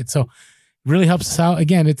they buy it. So it really helps us out.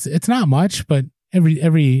 Again, it's not much, but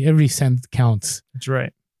every cent counts. That's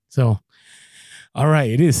right. So, all right,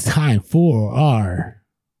 it is time for our...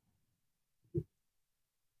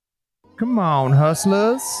 Come on,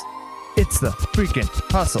 hustlers. It's the freaking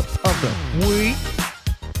hustle of the week.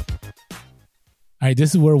 All right,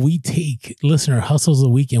 this is where we take listener hustles of the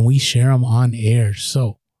week and we share them on air.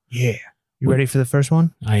 So, yeah. You ready for the first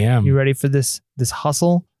one? I am. You ready for this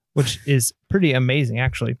hustle, which is pretty amazing,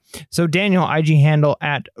 actually. So Daniel, IG handle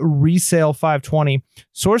at resale520,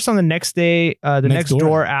 sourced on the next day, the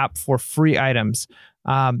Nextdoor app for free items.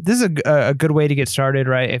 This is a good way to get started,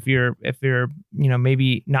 right? If you're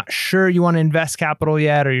maybe not sure you want to invest capital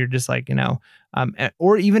yet, or you're just like,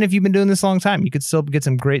 or even if you've been doing this a long time, you could still get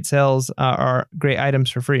some great sales or great items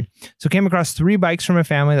for free. So came across 3 bikes from a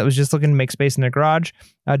family that was just looking to make space in their garage.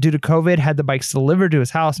 Due to COVID, had the bikes delivered to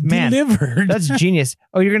his house. Man, delivered. That's genius.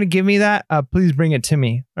 Oh, you're going to give me that? Please bring it to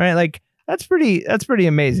me. Right? Like that's pretty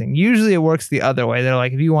amazing. Usually it works the other way. They're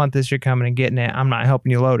like, if you want this, you're coming and getting it. I'm not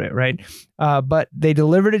helping you load it. Right. But they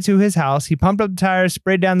delivered it to his house. He pumped up the tires,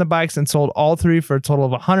 sprayed down the bikes, and sold all 3 for a total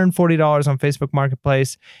of $140 on Facebook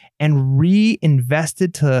Marketplace and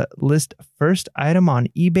reinvested to list first item on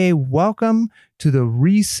eBay. Welcome to the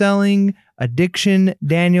reselling addiction,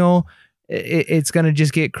 Daniel. It's going to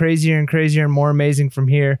just get crazier and crazier and more amazing from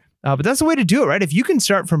here. But that's the way to do it, right? If you can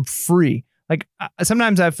start from free. Like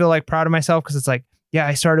sometimes I feel like proud of myself because it's like, yeah,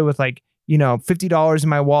 I started with like, $50 in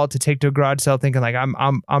my wallet to take to a garage sale, thinking like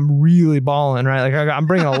I'm really balling, right? Like I'm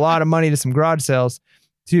bringing a lot of money to some garage sales.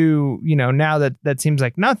 To now that seems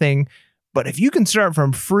like nothing, but if you can start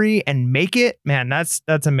from free and make it, man, that's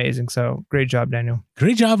amazing. So great job, Daniel.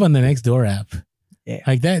 Great job on the Nextdoor app. Yeah,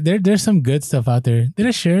 like that. There's some good stuff out there. Did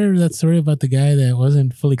I share that story about the guy that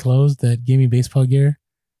wasn't fully closed that gave me baseball gear?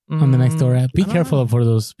 on the Nextdoor app. Be careful for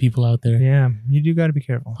those people out there. Yeah, you do got to be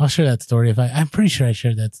careful. I'll share that story I'm pretty sure I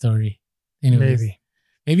shared that story. Anyways,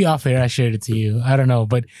 maybe off air I shared it to you. I don't know.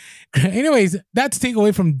 But anyways, that's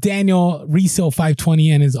takeaway from Daniel Resale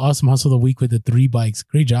 520 and his awesome hustle of the week with the 3 bikes.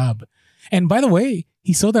 Great job. And by the way,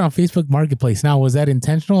 he sold that on Facebook Marketplace. Now, was that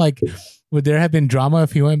intentional? Like, would there have been drama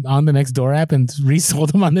if he went on the Nextdoor app and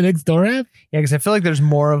resold them on the Nextdoor app? Yeah, because I feel like there's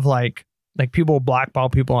more of like people blackball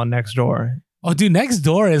people on Nextdoor. Oh, dude,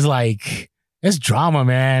 Nextdoor is like, it's drama,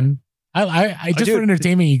 man. I just for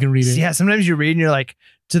entertainment, you can read it. Yeah, sometimes you read and you're like,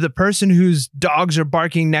 to the person whose dogs are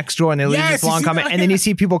barking next door, and they leave this long comment, and then you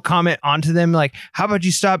see people comment onto them like, how about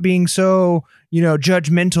you stop being so,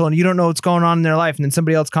 judgmental, and you don't know what's going on in their life. And then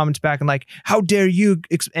somebody else comments back and like, how dare you?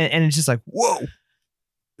 And it's just like, whoa,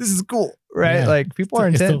 this is cool, right? Yeah. Like people are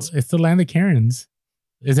intense. It's the land of Karens.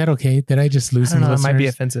 Is that okay? Did I just lose some listeners? It might be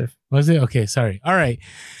offensive. Was it? Okay, sorry. All right.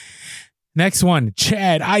 Next one,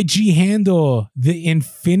 Chad, IG handle, the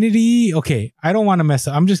Infinity. Okay, I don't want to mess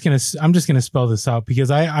up. I'm just gonna spell this out because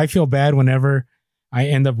I feel bad whenever I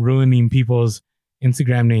end up ruining people's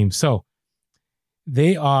Instagram names. So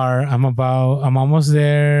they are. I'm almost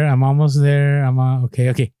there.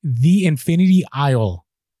 Okay. The Infinity Isle.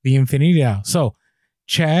 The Infinity Isle. So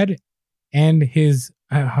Chad and his.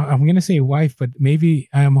 I'm gonna say wife, but maybe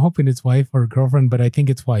I'm hoping it's wife or girlfriend, but I think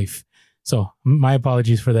it's wife. So my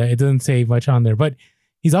apologies for that. It doesn't say much on there, but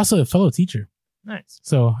he's also a fellow teacher. Nice.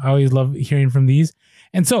 So I always love hearing from these.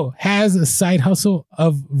 And so has a side hustle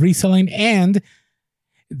of reselling, and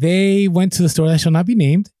they went to the store that shall not be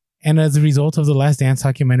named. And as a result of the Last Dance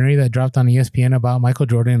documentary that dropped on ESPN about Michael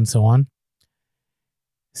Jordan and so on,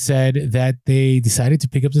 said that they decided to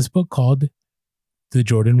pick up this book called The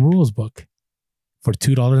Jordan Rules Book for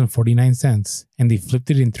 $2.49. And they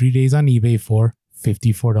flipped it in 3 days on eBay for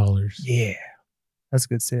 $54. Yeah, that's a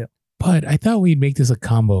good sale. But I thought we'd make this a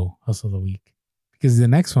combo hustle of the week because the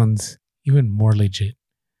next one's even more legit.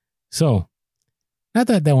 So, not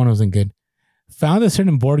that one wasn't good. Found a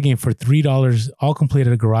certain board game for $3, all complete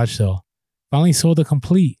at a garage sale. Finally sold a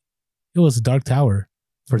complete. It was Dark Tower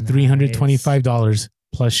for $325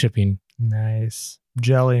 plus shipping. Nice.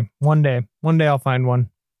 Jelly. One day I'll find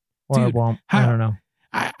one, or dude, I won't. I don't know.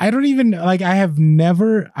 I don't even like. I've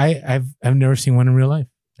never seen one in real life.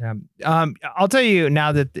 Yeah. I'll tell you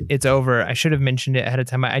now that it's over. I should have mentioned it ahead of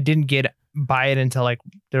time. I didn't buy it until like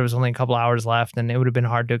there was only a couple hours left, and it would have been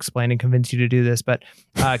hard to explain and convince you to do this. But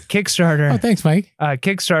Kickstarter. Oh, thanks, Mike.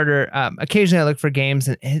 Kickstarter. Occasionally, I look for games,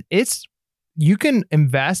 and you can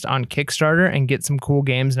invest on Kickstarter and get some cool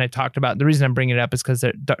games. And I talked about the reason I'm bringing it up is because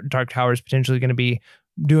Dark Tower is potentially going to be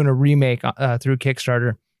doing a remake through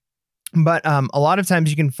Kickstarter. But a lot of times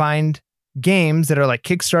you can find games that are like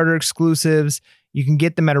Kickstarter exclusives. You can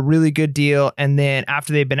get them at a really good deal. And then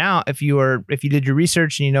after they've been out, if you did your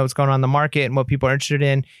research and you know what's going on in the market and what people are interested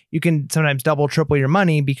in, you can sometimes double, triple your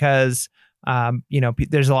money because,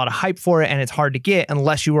 there's a lot of hype for it and it's hard to get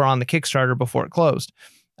unless you were on the Kickstarter before it closed.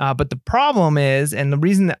 But the problem is, and the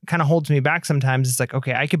reason that kind of holds me back sometimes is like,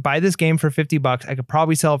 okay, I could buy this game for $50. I could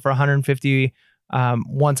probably sell it for $150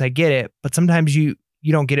 once I get it. But sometimes you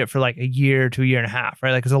don't get it for like a year to a year and a half,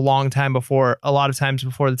 right? Like it's a long time before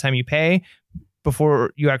the time you pay,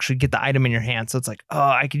 before you actually get the item in your hand. So it's like, oh,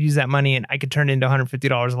 I could use that money and I could turn it into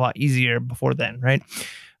 $150 a lot easier before then, right?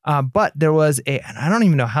 But there was and I don't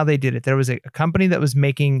even know how they did it. There was a company that was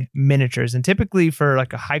making miniatures, and typically for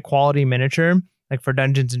like a high quality miniature, like for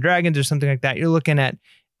Dungeons and Dragons or something like that, you're looking at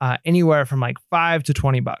anywhere from like $5 to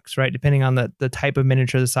 $20, right? Depending on the type of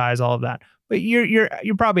miniature, the size, all of that. But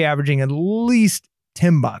you're probably averaging at least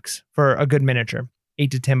 $10 for a good miniature, $8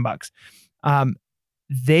 to $10.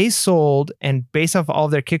 They sold, and based off all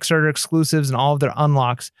of their Kickstarter exclusives and all of their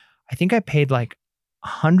unlocks, I think I paid like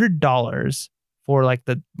 $100 for like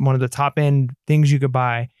one of the top end things you could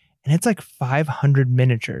buy. And it's like 500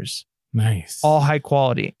 miniatures. Nice. All high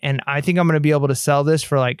quality. And I think I'm going to be able to sell this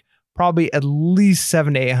for like probably at least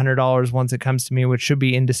 $700 to $800 once it comes to me, which should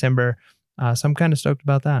be in December. So I'm kind of stoked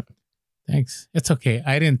about that. Thanks. It's okay.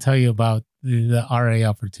 I didn't tell you about the RA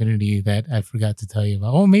opportunity that I forgot to tell you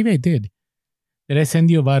about. Oh, maybe I did. Did I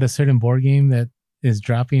send you about a certain board game that is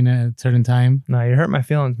dropping at a certain time? No, you hurt my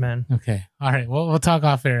feelings, man. Okay. All right. Well, we'll talk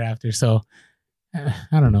off air after. So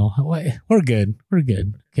I don't know. We're good. We're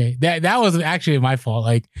good. Okay. That was actually my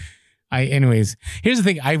fault. Anyways, here's the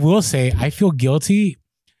thing. I will say I feel guilty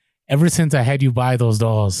ever since I had you buy those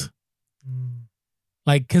dolls.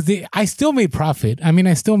 Like, cause I still made profit. I mean,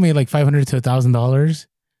 I still made like $500 to $1,000,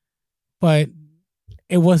 but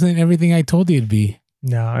it wasn't everything I told you it'd be.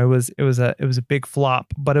 No, it was a big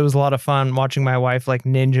flop, but it was a lot of fun watching my wife like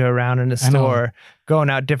ninja around in the store, going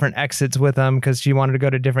out different exits with them because she wanted to go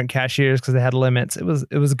to different cashiers because they had limits. It was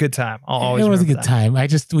a good time. It was a good time.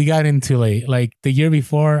 We got in too late. Like the year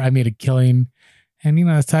before, I made a killing, and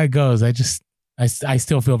that's how it goes. I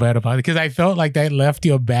still feel bad about it because I felt like that left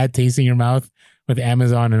you a bad taste in your mouth with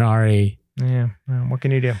Amazon and RA. Yeah, well, what can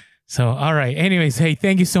you do? So, all right. Anyways, hey,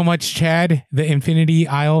 thank you so much, Chad, the Infinity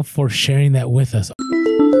Isle, for sharing that with us.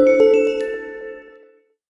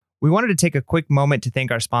 We wanted to take a quick moment to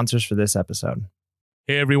thank our sponsors for this episode.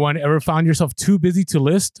 Hey, everyone. Ever found yourself too busy to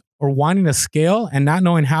list or wanting to scale and not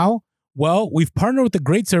knowing how? Well, we've partnered with a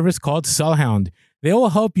great service called Sellhound. They will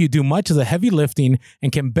help you do much of the heavy lifting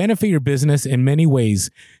and can benefit your business in many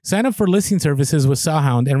ways. Sign up for listing services with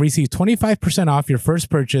Sellhound and receive 25% off your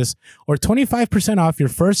first purchase or 25% off your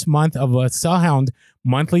first month of a Sellhound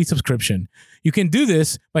monthly subscription. You can do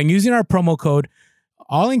this by using our promo code,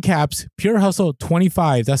 all in caps, Pure Hustle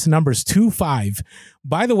 25. That's the numbers 25.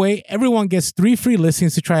 By the way, everyone gets 3 free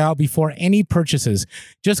listings to try out before any purchases.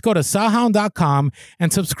 Just go to sellhound.com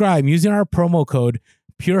and subscribe using our promo code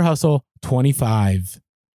Pure Hustle 25.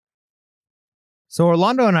 So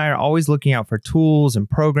Orlando and I are always looking out for tools and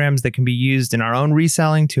programs that can be used in our own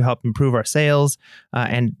reselling to help improve our sales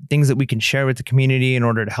and things that we can share with the community in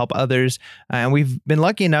order to help others. And we've been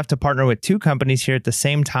lucky enough to partner with 2 companies here at the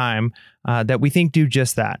same time that we think do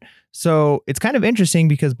just that. So it's kind of interesting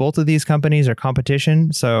because both of these companies are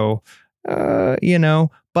competition. So,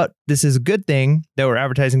 but this is a good thing that we're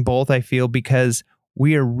advertising both, I feel, because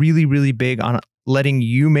we are really, really big on letting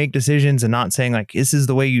you make decisions and not saying like, this is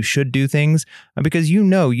the way you should do things, because you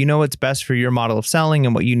know what's best for your model of selling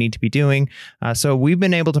and what you need to be doing. So we've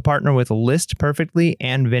been able to partner with List Perfectly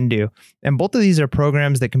and Vendoo. And both of these are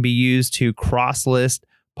programs that can be used to cross-list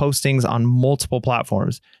postings on multiple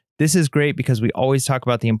platforms. This is great because we always talk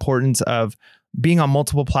about the importance of being on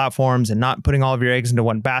multiple platforms and not putting all of your eggs into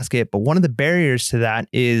one basket. But one of the barriers to that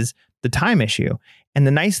is the time issue. And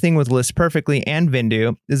the nice thing with List Perfectly and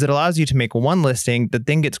Vendoo is it allows you to make one listing that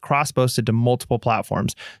then gets cross-posted to multiple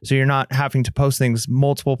platforms. So you're not having to post things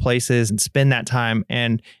multiple places and spend that time.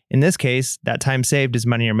 And in this case, that time saved is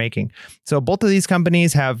money you're making. So both of these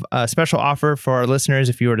companies have a special offer for our listeners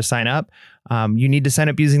if you were to sign up. You need to sign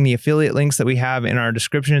up using the affiliate links that we have in our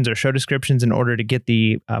descriptions or show descriptions in order to get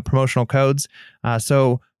the promotional codes.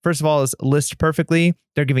 So first of all is List Perfectly.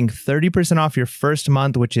 They're giving 30% off your first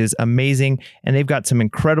month, which is amazing. And they've got some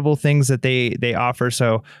incredible things that they offer.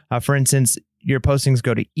 So for instance, your postings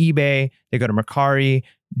go to eBay, they go to Mercari,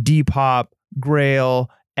 Depop, Grail,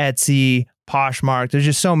 Etsy, Poshmark. There's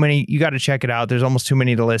just so many. You got to check it out. There's almost too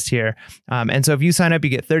many to list here. And so if you sign up, you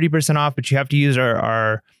get 30% off, but you have to use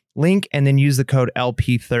our link and then use the code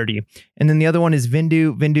LP30. And then the other one is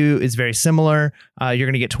Vendoo. Vendoo is very similar. You're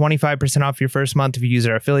going to get 25% off your first month if you use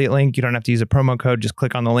our affiliate link. You don't have to use a promo code. Just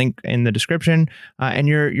click on the link in the description. And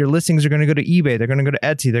your listings are going to go to eBay. They're going to go to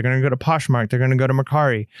Etsy. They're going to go to Poshmark. They're going to go to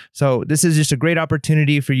Mercari. So this is just a great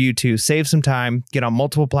opportunity for you to save some time, get on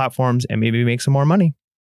multiple platforms, and maybe make some more money.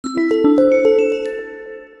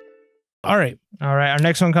 All right. Our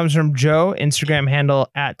next one comes from Joe, Instagram handle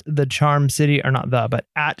at the Charm City, or not the, but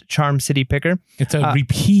at Charm City Picker. It's a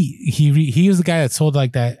repeat. He was the guy that sold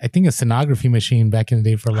like that, I think, a sonography machine back in the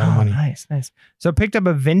day for a lot of money. Nice. So picked up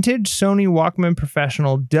a vintage Sony Walkman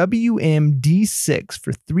Professional WM-D6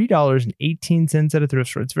 for $3.18 at a thrift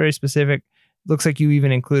store. It's very specific. Looks like you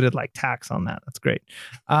even included like tax on that. That's great.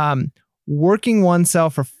 Working one sell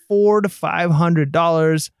for $400 to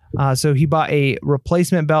 $500. So he bought a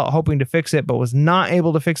replacement belt hoping to fix it, but was not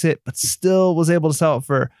able to fix it, but still was able to sell it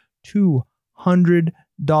for $200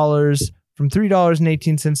 from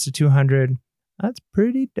 $3.18 to $200. That's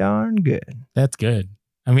pretty darn good. That's good.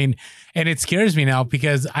 I mean, and it scares me now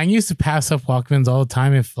because I used to pass up Walkmans all the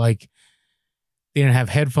time if like they didn't have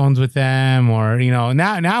headphones with them, or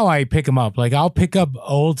now I pick them up. Like I'll pick up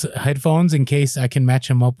old headphones in case I can match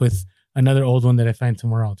them up with another old one that I find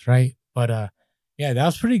somewhere else, right? But yeah, that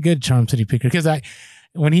was pretty good, Charm City Picker. Because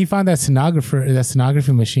when he found that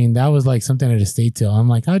sonography machine, that was like something at a estate sale. I'm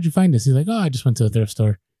like, how'd you find this? He's like, oh, I just went to a thrift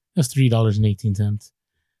store. It was $3.18.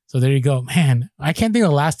 So there you go, man. I can't think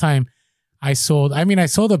of the last time I sold. I mean, I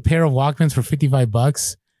sold a pair of Walkmans for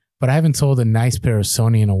 $55, but I haven't sold a nice pair of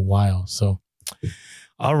Sony in a while. So,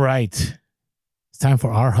 all right, it's time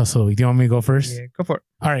for our hustle. Do you want me to go first? Yeah, go for it.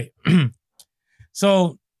 All right.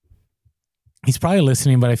 So. He's probably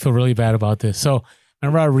listening, but I feel really bad about this. So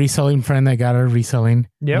remember our reselling friend that got our reselling?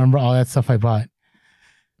 Yep. Remember all that stuff I bought?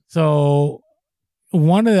 So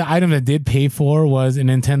one of the items I did pay for was a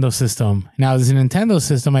Nintendo system. Now, this Nintendo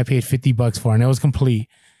system I paid $50 for, and it was complete.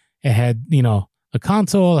 It had, the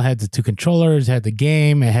console. It had the 2 controllers, it had the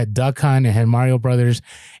game, it had Duck Hunt, it had Mario Brothers.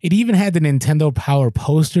 It even had the Nintendo Power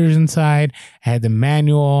posters inside, it had the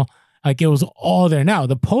manual. Like, it was all there. Now,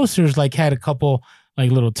 the posters like had a couple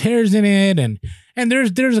like little tears in it, and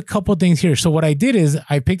there's a couple things here. So what I did is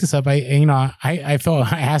I picked this up. I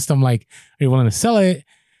asked him, like, are you willing to sell it?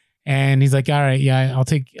 And he's like, all right, yeah, I'll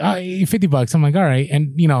take $50. I'm like, all right.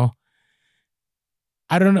 And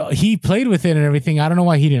I don't know. He played with it and everything. I don't know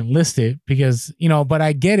why he didn't list it, because, but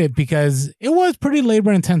I get it, because it was pretty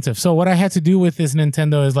labor intensive. So what I had to do with this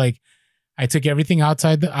Nintendo is, like, I took everything out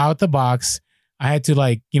the box. I had to,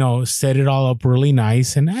 like, set it all up really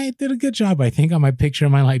nice. And I did a good job, I think, on my picture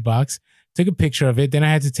in my light box. Took a picture of it. Then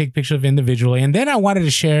I had to take pictures of it individually. And then I wanted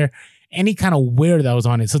to share any kind of wear that was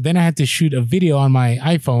on it. So then I had to shoot a video on my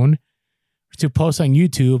iPhone to post on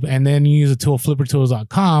YouTube, and then you use a tool,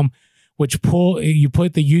 flippertools.com, which you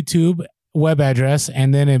put the YouTube web address,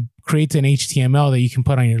 and then it creates an HTML that you can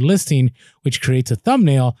put on your listing, which creates a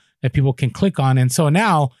thumbnail that people can click on. And so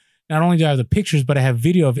now, not only do I have the pictures, but I have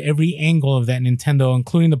video of every angle of that Nintendo,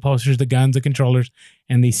 including the posters, the guns, the controllers,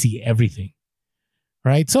 and they see everything.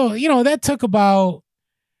 Right? So, that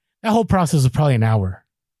whole process was probably an hour,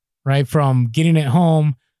 right? From getting it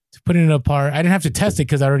home to putting it apart. I didn't have to test it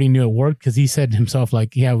because I already knew it worked, because he said himself,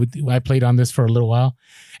 like, yeah, I played on this for a little while.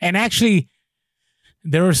 And actually,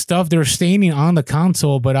 there was staining on the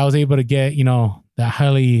console, but I was able to get, that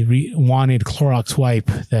highly wanted Clorox wipe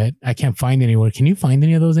that I can't find anywhere. Can you find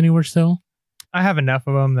any of those anywhere still? I have enough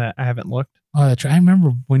of them that I haven't looked. Oh, that's right. I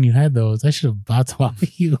remember when you had those. I should have bought some off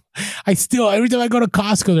of you. Every time I go to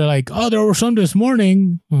Costco, they're like, oh, there were some this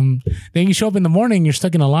morning. Then you show up in the morning, you're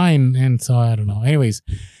stuck in a line. And so I don't know. Anyways,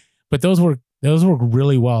 but those work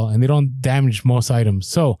really well, and they don't damage most items.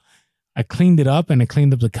 So I cleaned it up, and I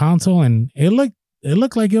cleaned up the console, and it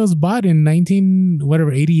looked like it was bought in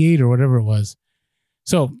 88 or whatever it was.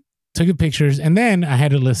 So took the pictures, and then I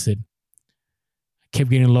had it listed. I kept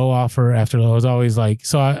getting low offer after low. I was always like,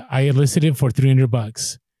 so I listed it for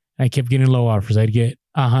 $300. I kept getting low offers. I'd get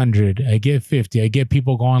 100, I get 50. I get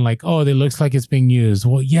people going like, oh, it looks like it's being used.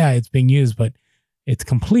 Well, yeah, it's being used, but it's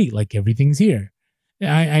complete. Like, everything's here.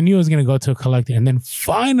 I knew I was going to go to a collector, and then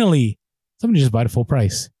finally somebody just bought it full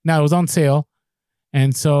price. Now, it was on sale,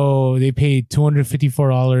 and so they paid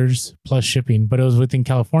 $254 plus shipping, but it was within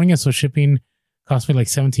California, so shipping cost me like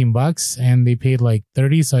 $17, and they paid like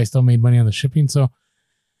 $30, so I still made money on the shipping. So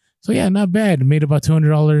yeah, not bad. Made about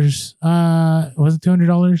 $200. Was it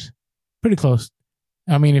 $200? Pretty close.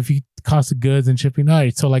 I mean, if you cost the goods and shipping, all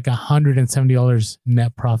right, so like $170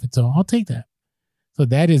 net profit. So I'll take that. So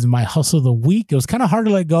that is my hustle of the week. It was kind of hard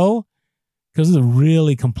to let go because it's a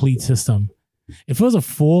really complete system. If it was a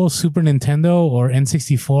full Super Nintendo or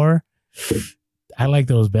N64, I like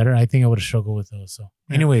those better. I think I would have struggled with those. So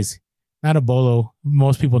anyways, not a bolo.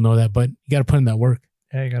 Most people know that, but you got to put in that work.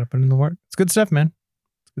 Yeah, you got to put in the work. It's good stuff, man.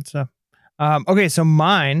 It's good stuff. Okay, so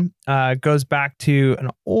mine goes back to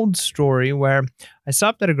an old story where I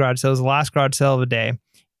stopped at a garage sale. It was the last garage sale of the day.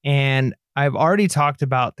 And I've already talked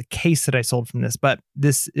about the case that I sold from this, but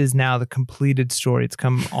this is now the completed story. It's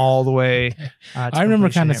come all the way. I remember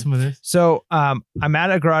kind of some of this. So I'm at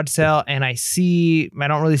a garage sale, and I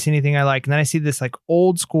don't really see anything I like. And then I see this like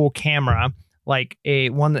old school camera, like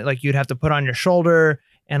one that like you'd have to put on your shoulder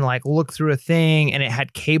and like look through a thing. And it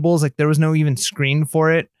had cables. Like, there was no even screen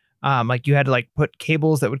for it. Like, you had to like put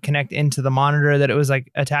cables that would connect into the monitor that it was like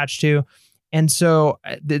attached to. And so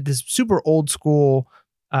this super old school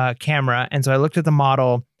camera. And so I looked at the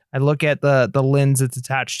model, I look at the lens that's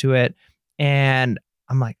attached to it, and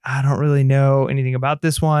I'm like, I don't really know anything about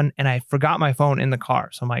this one. And I forgot my phone in the car.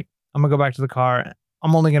 So I'm like, I'm gonna go back to the car.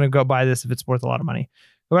 I'm only gonna go buy this if it's worth a lot of money.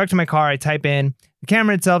 Go back to my car, I type in, the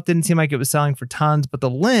camera itself didn't seem like it was selling for tons, but the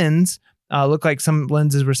lens looked like some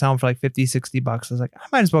lenses were selling for like $50, $60. I was like, I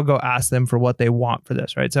might as well go ask them for what they want for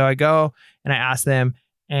this, right? So I go and I asked them,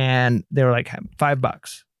 and they were like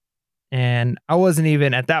 $5. And I wasn't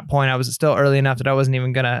even at that point, I was still early enough that I wasn't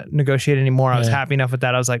even going to negotiate anymore. I was happy enough with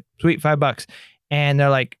that. I was like, sweet, $5. And they're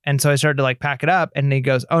like, and so I started to like pack it up, and he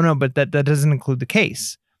goes, oh no, but that doesn't include the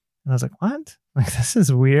case. And I was like, what? Like, this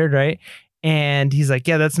is weird, right? And he's like,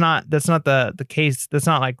 yeah, that's not the case. That's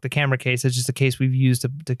not like the camera case. It's just a case we've used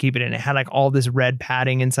to keep it in. It had like all this red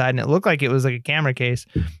padding inside, and it looked like it was like a camera case.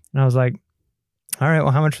 And I was like, all right,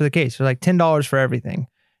 well, how much for the case? They're like $10 for everything.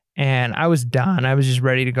 And I was done. I was just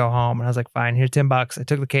ready to go home. And I was like, fine, here's $10. I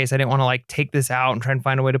took the case. I didn't want to like take this out and try and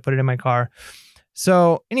find a way to put it in my car.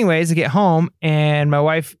 So anyways, I get home, and my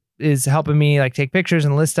wife is helping me like take pictures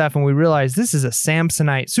and list stuff. And we realized this is a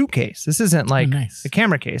Samsonite suitcase. This isn't like nice. a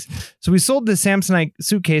camera case. So we sold this Samsonite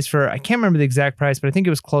suitcase for, I can't remember the exact price, but I think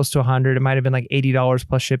it was close to $100. It might've been like $80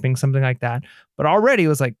 plus shipping, something like that. But already it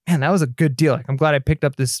was like, man, that was a good deal. Like, I'm glad I picked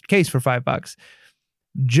up this case for $5.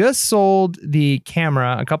 Just sold the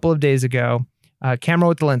camera a couple of days ago. Camera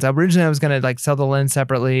with the lens. Originally, I was going to like sell the lens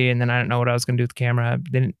separately, and then I don't know what I was going to do with the camera.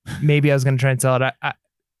 Then maybe I was going to try and sell it.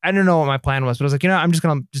 I don't know what my plan was, but I was like, I'm just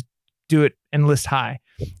going to just do it and list high.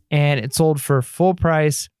 And it sold for full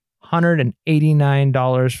price,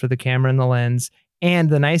 $189 for the camera and the lens. And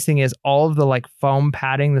the nice thing is all of the like foam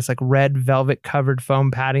padding, this like red velvet covered foam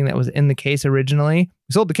padding that was in the case originally.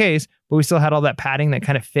 We sold the case, but we still had all that padding that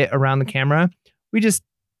kind of fit around the camera. We just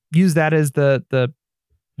used that as the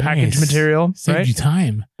package material. Saved right? you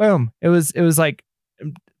time. Boom. It was like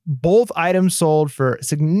both items sold for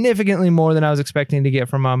significantly more than I was expecting to get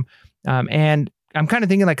from them. And I'm kind of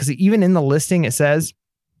thinking like, because even in the listing, it says,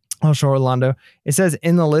 I'll show Orlando, it says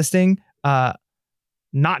in the listing, not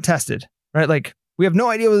tested, right? Like, we have no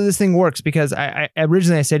idea whether this thing works, because I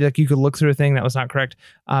originally said like you could look through a thing. That was not correct.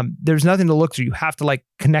 There's nothing to look through. You have to like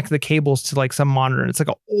connect the cables to like some monitor. It's like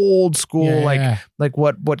an old school, like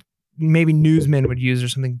what maybe newsmen would use or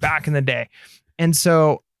something back in the day. And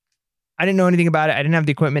so I didn't know anything about it. I didn't have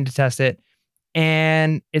the equipment to test it,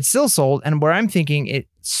 and it still sold. And where I'm thinking it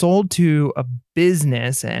sold to a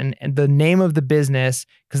business, and the name of the business,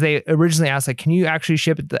 because they originally asked like, can you actually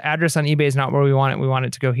ship it? The address on eBay is not where we want it. We want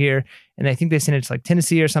it to go here. And I think they sent it to like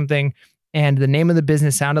Tennessee or something. And the name of the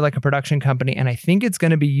business sounded like a production company. And I think it's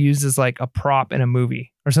going to be used as like a prop in a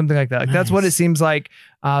movie or something like that. Like, that's what it seems like.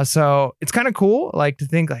 So it's kind of cool, like to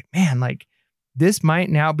think like, man, like this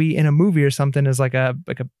might now be in a movie or something as like a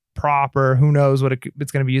prop, or who knows what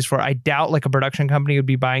it's going to be used for. I doubt like a production company would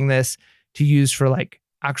be buying this to use for like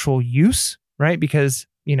actual use, right? Because,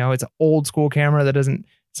 it's an old school camera that it's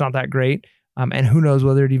not that great. And who knows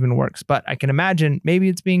whether it even works, but I can imagine maybe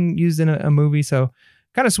it's being used in a movie. So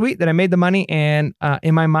kind of sweet that I made the money, and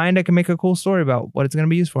in my mind, I can make a cool story about what it's going to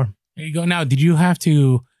be used for. There you go. Now, did you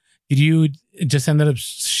just ended up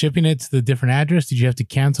shipping it to the different address? Did you have to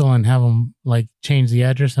cancel and have them like change the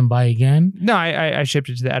address and buy again? No, I shipped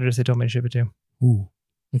it to the address they told me to ship it to. Ooh,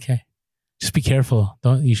 okay. Just be careful.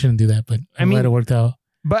 You shouldn't do that, but I'm glad it worked out.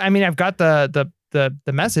 But I mean, I've got the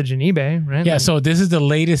message in eBay, right? Yeah. So this is the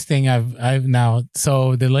latest thing I've now.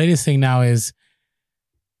 So the latest thing now is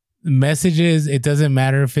messages. It doesn't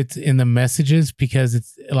matter if it's in the messages, because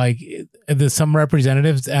it's like there's some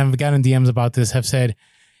representatives, and I've gotten DMs about this, have said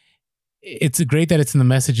it's great that it's in the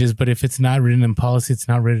messages, but if it's not written in policy, it's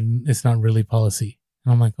not really policy.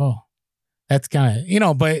 And I'm like, oh, that's kind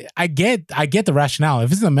of, but I get the rationale.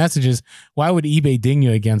 If it's in the messages, why would eBay ding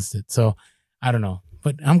you against it? So I don't know.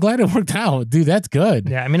 But I'm glad it worked out, dude. That's good.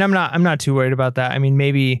 Yeah, I mean, I'm not too worried about that. I mean,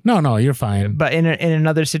 maybe no, you're fine. But in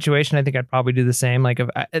another situation, I think I'd probably do the same. Like, if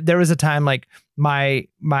there was a time like my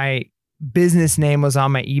business name was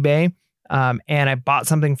on my eBay, and I bought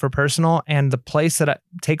something for personal, and the place that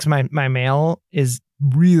takes my mail is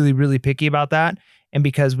really, really picky about that. And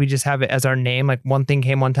because we just have it as our name, like one thing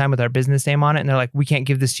came one time with our business name on it, and they're like, we can't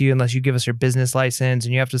give this to you unless you give us your business license,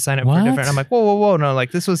 and you have to sign up for a different. I'm like, whoa, no,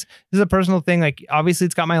 like this is a personal thing. Like, obviously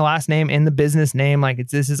it's got my last name in the business name. Like,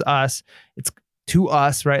 this is us. It's to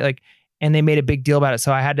us, right? Like, and they made a big deal about it.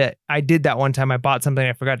 So I did that one time. I bought something,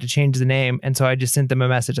 I forgot to change the name. And so I just sent them a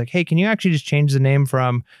message like, hey, can you actually just change the name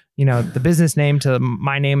from, the business name to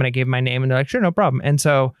my name? And I gave my name, and they're like, sure, no problem. And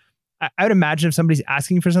so I would imagine if somebody's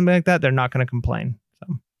asking for something like that, they're not going to complain.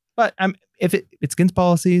 So, but if it's against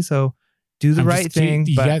policy, so do the right thing.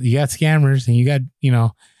 You got scammers, and you got,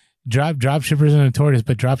 drop shippers are notorious,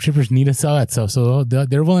 but drop shippers need to sell that stuff. So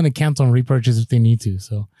they're willing to cancel and repurchase if they need to.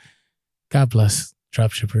 So God bless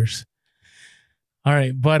drop shippers. All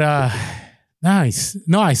right. But nice.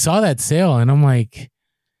 No, I saw that sale, and I'm like,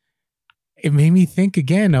 it made me think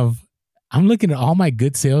again of, I'm looking at all my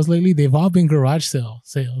good sales lately. They've all been garage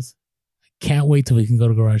sales. I can't wait till we can go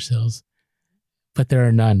to garage sales. But there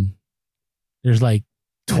are none. There's like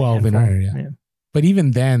 12 in our area. Yeah. But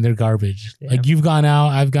even then, they're garbage. Yeah. Like, you've gone out,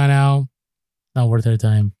 I've gone out. Not worth our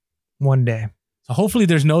time. One day. So hopefully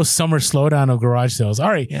there's no summer slowdown of garage sales. All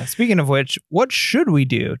right. Yeah. Speaking of which, what should we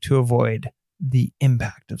do to avoid the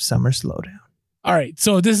impact of summer slowdown? All right.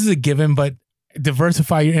 So this is a given, but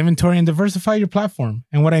diversify your inventory and diversify your platform.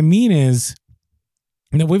 And what I mean is,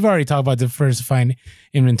 we've already talked about diversifying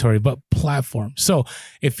inventory, but platform. So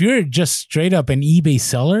if you're just straight up an eBay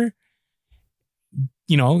seller,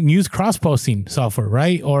 use cross-posting software,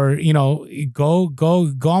 right? Or, go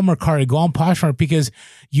on Mercari, go on Poshmark, because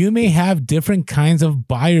you may have different kinds of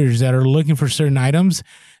buyers that are looking for certain items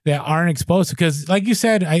that aren't exposed. Because like you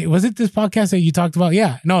said, was it this podcast that you talked about?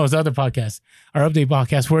 Yeah, no, it was the other podcast, our update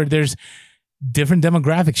podcast, where there's different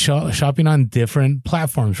demographics shopping on different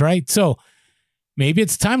platforms, right? So maybe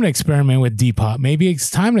it's time to experiment with Depop. Maybe it's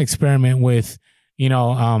time to experiment with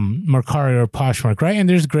Mercari or Poshmark, right? And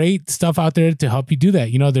there's great stuff out there to help you do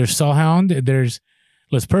that. There's Sellhound, there's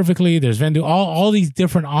List Perfectly, there's Vendoo, all these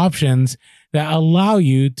different options that allow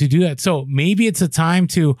you to do that. So maybe it's a time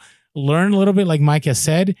to learn a little bit, like Mike has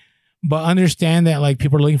said, but understand that like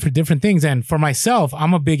people are looking for different things. And for myself,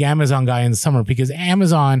 I'm a big Amazon guy in the summer because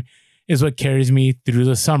Amazon is what carries me through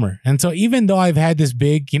the summer. And so even though I've had this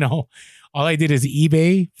big, all I did is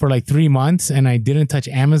eBay for like 3 months and I didn't touch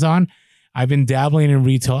Amazon, I've been dabbling in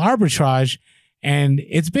retail arbitrage, and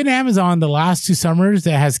it's been Amazon the last 2 summers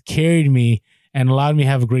that has carried me and allowed me to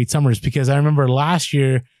have great summers. Because I remember last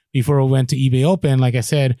year, before we went to eBay Open, like I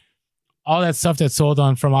said, all that stuff that sold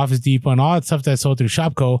from Office Depot and all that stuff that sold through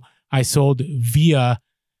Shopko, I sold via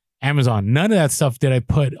Amazon. None of that stuff did I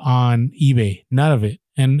put on eBay. None of it.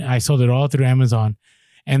 And I sold it all through Amazon.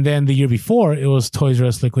 And then the year before, it was Toys R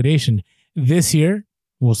Us liquidation. This year,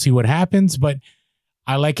 we'll see what happens, but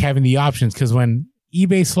I like having the options, because when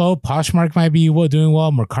eBay's slow, Poshmark might be doing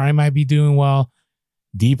well, Mercari might be doing well,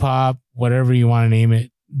 Depop, whatever you want to name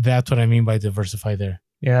it. That's what I mean by diversify there.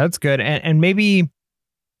 Yeah, that's good. And maybe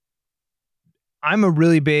I'm a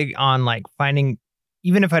really big on like finding,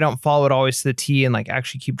 even if I don't follow it always to the T and like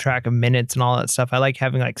actually keep track of minutes and all that stuff, I like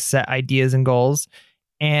having like set ideas and goals.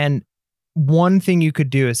 And one thing you could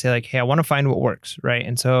do is say like, hey, I want to find what works, right?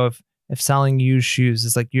 And so if selling used shoes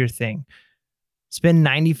is like your thing, spend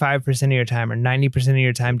 95% of your time or 90% of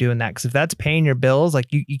your time doing that. Because if that's paying your bills, like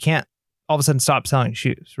you can't all of a sudden stop selling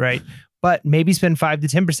shoes, right? But maybe spend 5 to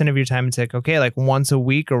 10% of your time and say, like, okay, like once a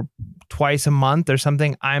week or twice a month or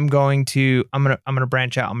something, I'm gonna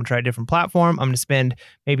branch out. I'm gonna try a different platform. I'm gonna spend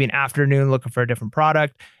maybe an afternoon looking for a different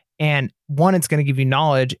product. And one, it's gonna give you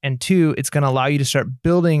knowledge, and two, it's gonna allow you to start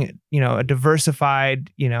building, a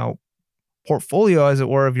diversified, portfolio, as it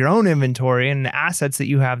were, of your own inventory and the assets that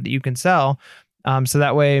you have that you can sell. So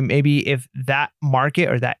that way, maybe if that market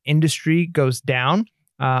or that industry goes down,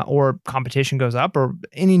 or competition goes up, or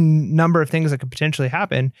any number of things that could potentially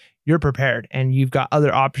happen, you're prepared and you've got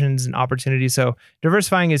other options and opportunities. So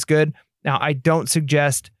diversifying is good. Now, I don't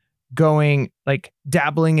suggest going like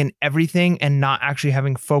dabbling in everything and not actually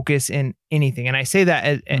having focus in anything. And I say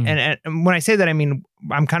that, and when I say that, I mean,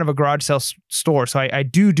 I'm kind of a garage sale store. So I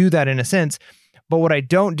do that in a sense. But what I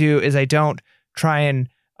don't do is I don't try and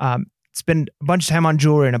spend a bunch of time on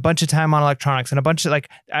jewelry and a bunch of time on electronics and a bunch of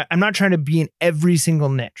I'm not trying to be in every single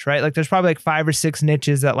niche, right? Like there's probably like 5 or 6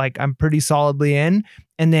 niches that like I'm pretty solidly in.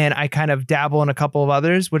 And then I kind of dabble in a couple of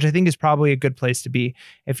others, which I think is probably a good place to be.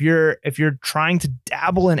 If you're trying to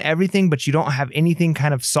dabble in everything, but you don't have anything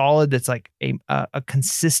kind of solid that's like a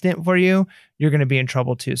consistent for you, you're going to be in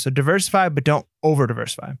trouble too. So diversify, but don't over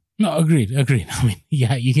diversify. No, agreed. I mean,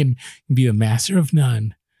 yeah, you can be a master of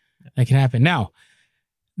none. That can happen. Now,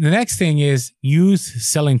 the next thing is use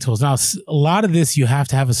selling tools. Now, a lot of this you have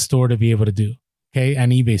to have a store to be able to do, okay?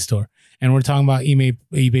 An eBay store. And we're talking about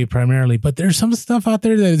eBay primarily, but there's some stuff out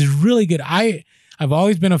there that is really good. I've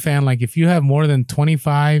always been a fan. Like if you have more than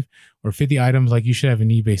 25 or 50 items, like you should have an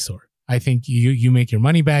eBay store. I think you make your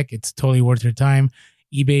money back. It's totally worth your time.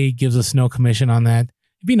 eBay gives us no commission on that.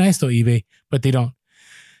 It'd be nice though, eBay, but they don't.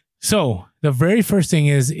 So the very first thing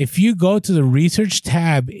is if you go to the research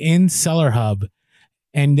tab in Seller Hub,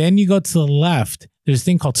 and then you go to the left, there's a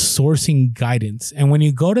thing called sourcing guidance. And when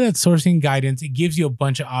you go to that sourcing guidance, it gives you a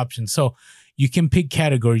bunch of options. So you can pick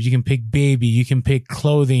categories, you can pick baby, you can pick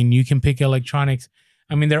clothing, you can pick electronics.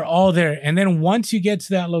 I mean, they're all there. And then once you get to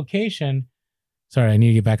that location, sorry, I need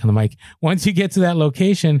to get back on the mic. Once you get to that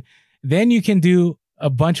location, then you can do a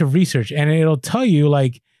bunch of research and it'll tell you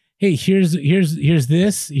like, hey, here's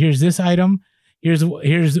this item.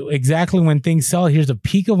 Here's exactly when things sell. Here's a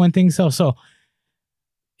peek of when things sell. So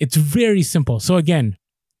it's very simple. So again,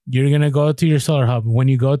 you're going to go to your Seller Hub. When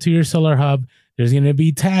you go to your Seller Hub, there's going to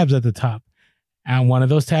be tabs at the top. And one of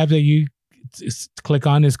those tabs that you click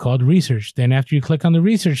on is called Research. Then after you click on the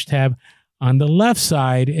Research tab, on the left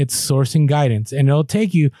side, it's Sourcing Guidance. And it'll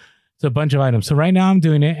take you to a bunch of items. So right now I'm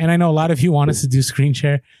doing it. And I know a lot of you want us to do screen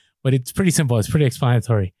share, but it's pretty simple. It's pretty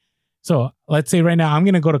explanatory. So let's say right now I'm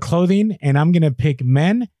going to go to clothing and I'm going to pick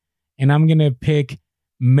men and I'm going to pick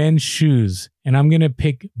men's shoes and I'm going to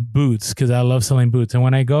pick boots because I love selling boots. And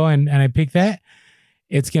when I go and I pick that,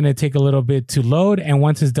 it's going to take a little bit to load. And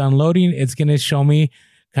once it's done loading, it's going to show me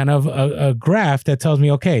kind of a graph that tells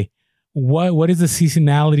me, okay, what is the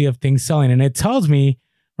seasonality of things selling? And it tells me,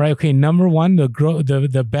 right, okay, number one,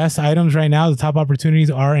 the best items right now, the top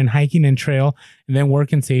opportunities are in hiking and trail, and then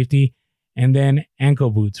work and safety, and then ankle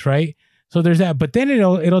boots, right? So there's that. But then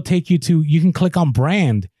it'll take you to, you can click on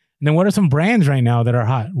brand. And then what are some brands right now that are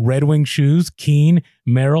hot? Red Wing Shoes, Keen,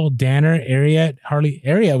 Merrell, Danner, Ariat, Harley,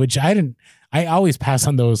 which I always pass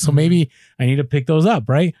on those. So maybe I need to pick those up,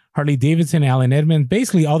 right? Harley Davidson, Allen Edmonds,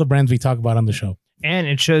 basically all the brands we talk about on the show. And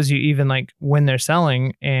it shows you even like when they're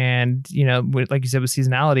selling, and like you said with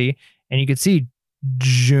seasonality, and you could see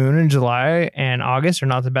June and July and August are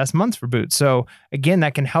not the best months for boots. So again,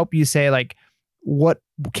 that can help you say like, what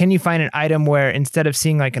can you find an item where instead of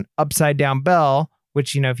seeing like an upside down bell,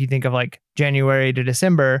 which, if you think of like January to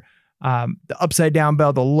December, the upside down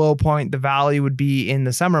bell, the low point, the valley would be in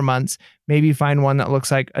the summer months. Maybe find one that looks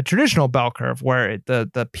like a traditional bell curve where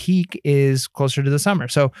the peak is closer to the summer.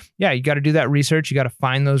 So yeah, you got to do that research. You got to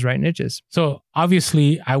find those right niches. So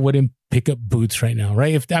obviously I wouldn't pick up boots right now,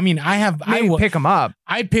 right? I would pick them up.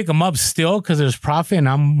 I'd pick them up still because there's profit and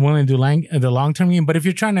I'm willing to do the long-term game. But if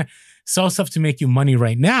you're trying to sell stuff to make you money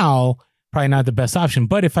right now, probably not the best option.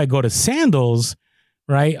 But if I go to sandals,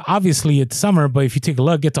 right? Obviously it's summer, but if you take a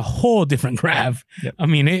look, it's a whole different graph. Yep. I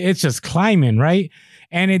mean, it's just climbing, right?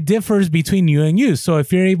 And it differs between you and you. So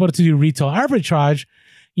if you're able to do retail arbitrage,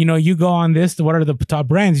 you go on this, what are the top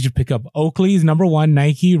brands you pick up? Oakley's number one,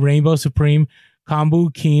 Nike, Rainbow, Supreme,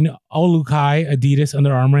 Kambu, Keen, Olukai, Adidas,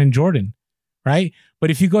 Under Armour, and Jordan, right?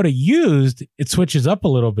 But if you go to used, it switches up a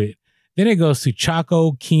little bit. Then it goes to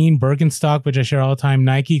Chaco, Keen, Birkenstock, which I share all the time,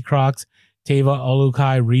 Nike, Crocs, Teva,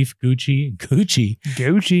 Olukai, Reef, Gucci,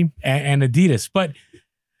 and Adidas. But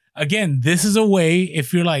again, this is a way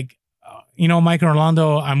if you're like, Mike and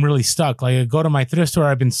Orlando, I'm really stuck. Like I go to my thrift store,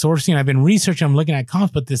 I've been sourcing, I've been researching, I'm looking at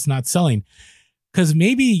comps, but this is not selling. Because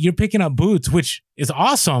maybe you're picking up boots, which is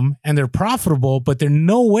awesome and they're profitable, but they're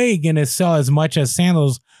no way going to sell as much as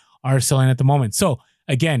sandals are selling at the moment. So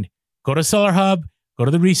again, go to Seller Hub, go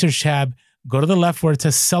to the research tab, go to the left where it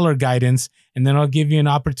says seller guidance, and then I'll give you an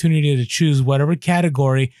opportunity to choose whatever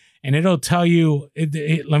category, and it'll tell you,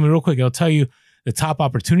 let me real quick, it'll tell you the top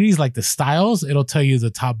opportunities, like the styles. It'll tell you the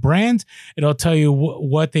top brands. It'll tell you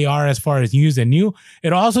what they are as far as used and new.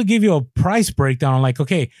 It'll also give you a price breakdown on like,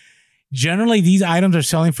 okay, generally these items are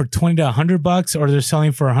selling for $20 to $100, or they're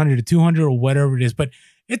selling for $100 to $200 or whatever it is, but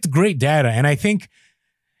it's great data. And I think,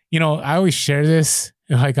 I always share this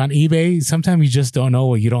like on eBay. Sometimes you just don't know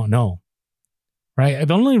what you don't know. Right.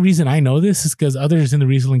 The only reason I know this is because others in the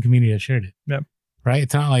reselling community have shared it. Yep. Right.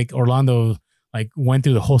 It's not like Orlando went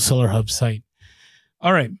through the whole Seller Hub site.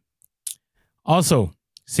 All right. Also,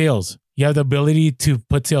 sales. You have the ability to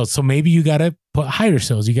put sales. So maybe you got to put higher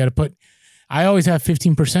sales. You got to put, I always have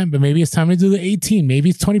 15%, but maybe it's time to do the 18. Maybe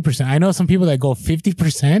it's 20%. I know some people that go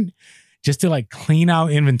 50% just to clean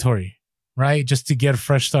out inventory, right? Just to get a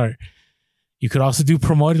fresh start. You could also do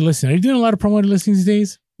promoted listings. Are you doing a lot of promoted listings these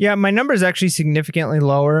days? Yeah, my number is actually significantly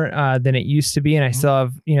lower than it used to be, and I still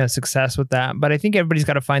have success with that. But I think everybody's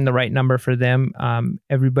got to find the right number for them.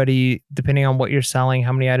 Everybody, depending on what you're selling,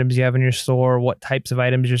 how many items you have in your store, what types of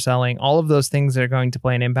items you're selling, all of those things are going to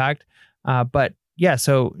play an impact. But yeah,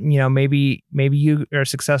 so maybe you are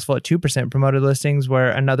successful at 2% promoted listings, where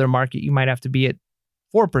another market you might have to be at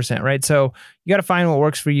 4%, right? So you got to find what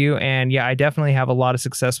works for you. And yeah, I definitely have a lot of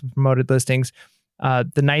success with promoted listings.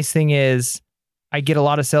 The nice thing is, I get a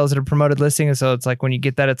lot of sales that are promoted listings. And so it's like when you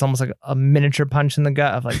get that, it's almost like a miniature punch in the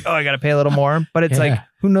gut of like, oh, I got to pay a little more. But it's like,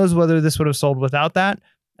 who knows whether this would have sold without that.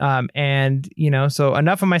 And, so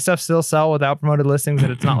enough of my stuff still sell without promoted listings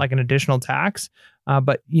that it's not like an additional tax.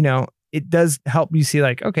 But, it does help you see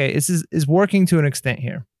like, okay, this is working to an extent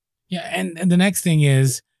here. Yeah. And the next thing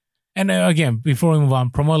is, and again, before we move on,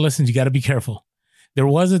 promoted listings, you got to be careful. There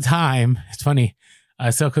was a time, it's funny,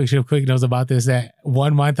 Sell Quick, Ship Quick knows about this, that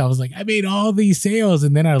 1 month I was like, I made all these sales.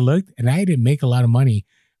 And then I looked and I didn't make a lot of money.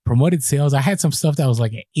 Promoted sales, I had some stuff that was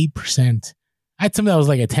like at 8%. I had some that was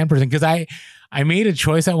like at 10% because I made a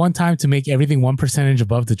choice at one time to make everything 1%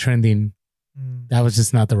 above the trending. That was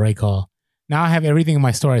just not the right call. Now I have everything in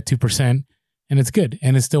my store at 2% and it's good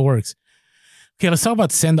and it still works. Okay, let's talk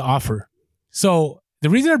about send offer. So the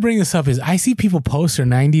reason I bring this up is I see people post their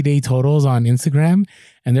 90-day totals on Instagram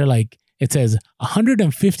and they're like, it says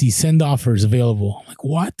 150 send offers available. I'm like,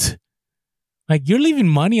 what? Like you're leaving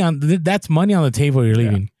money on, that's money on the table you're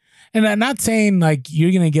leaving. Yeah. And I'm not saying like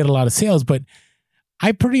you're going to get a lot of sales, but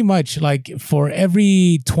I pretty much like for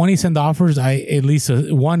every 20 send offers, I at least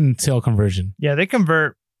one sale conversion. Yeah, they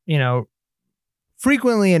convert,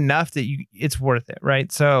 frequently enough that it's worth it,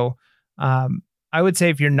 right? So I would say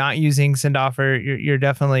if you're not using send offer, you're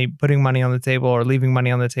definitely putting money on the table or leaving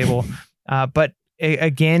money on the table. But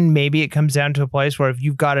again, maybe it comes down to a place where if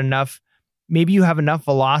you've got enough, maybe you have enough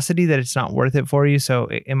velocity that it's not worth it for you. So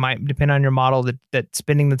it might depend on your model that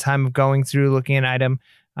spending the time of going through, looking at an item.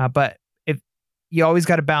 But if you always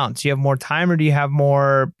got to balance, you have more time or do you have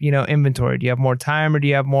more, inventory? Do you have more time or do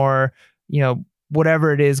you have more,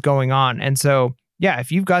 whatever it is going on? And so, yeah,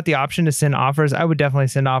 if you've got the option to send offers, I would definitely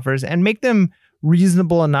send offers and make them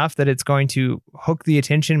reasonable enough that it's going to hook the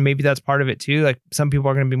attention. Maybe that's part of it too. Like some people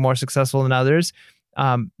are going to be more successful than others.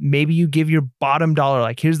 Maybe you give your bottom dollar,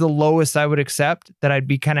 like here's the lowest I would accept that I'd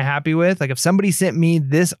be kind of happy with. Like if somebody sent me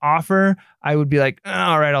this offer, I would be like,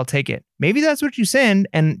 all right, I'll take it. Maybe that's what you send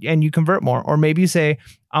and you convert more. Or maybe you say,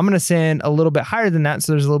 I'm going to send a little bit higher than that.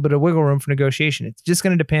 So there's a little bit of wiggle room for negotiation. It's just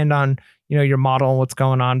going to depend on, your model and what's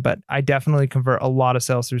going on. But I definitely convert a lot of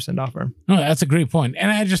sales through send offer. No, that's a great point. And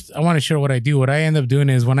I want to share what I do. What I end up doing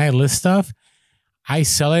is when I list stuff, I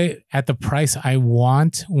sell it at the price I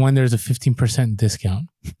want when there's a 15% discount.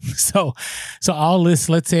 So I'll list,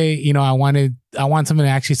 let's say, I want something to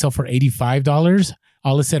actually sell for $85.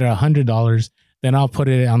 I'll list it at $100. Then I'll put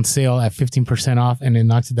it on sale at 15% off and it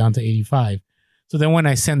knocks it down to $85. So then when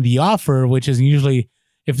I send the offer, which is usually,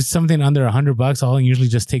 if it's something under $100, I'll usually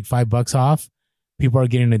just take $5 off. People are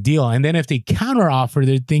getting a deal. And then if they counter offer,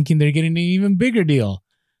 they're thinking they're getting an even bigger deal.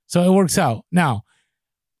 So it works out. Now,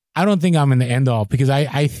 I don't think I'm in the end all because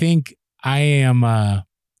I think I am, I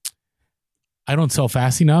don't sell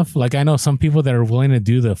fast enough. Like I know some people that are willing to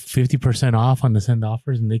do the 50% off on the send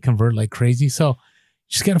offers and they convert like crazy. So you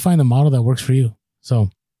just got to find the model that works for you. So,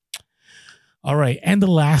 all right. And the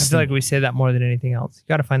last, I feel like we say that more than anything else. You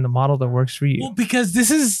got to find the model that works for you. Well, because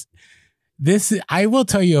this, I will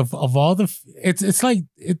tell you of all the, it's like,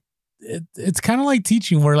 it's kind of like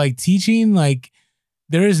teaching where like teaching, like,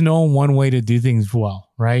 there is no one way to do things well,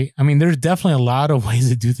 right? I mean, there's definitely a lot of ways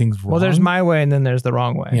to do things wrong. Well, there's my way and then there's the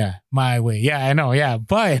wrong way. Yeah, my way. Yeah, I know. Yeah,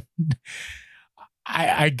 but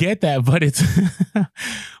I get that. But it's,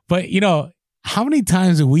 but how many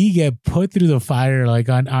times do we get put through the fire like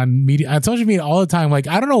on media, on social media all the time? Like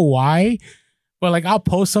I don't know why, but like I'll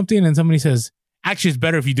post something and somebody says, "Actually, it's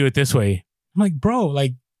better if you do it this way." I'm like, bro,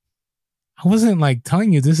 like I wasn't like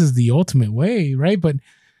telling you this is the ultimate way, right? But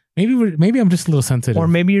maybe I'm just a little sensitive. Or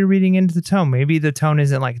maybe you're reading into the tone. Maybe the tone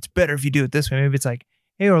isn't like, it's better if you do it this way. Maybe it's like,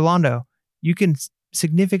 hey, Orlando, you can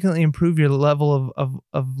significantly improve your level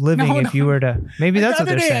of living if you were to, maybe that's what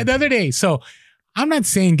they're saying. The other day. So I'm not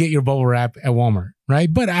saying get your bubble wrap at Walmart,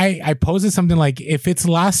 right? But I posted something like, if it's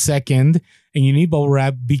last second and you need bubble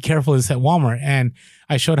wrap, be careful it's at Walmart. And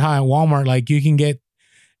I showed how at Walmart, like you can get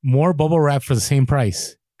more bubble wrap for the same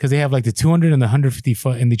price because they have like the 200 and the 150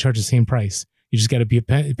 foot and they charge the same price. You just got to be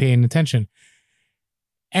paying attention.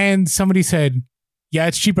 And somebody said, yeah,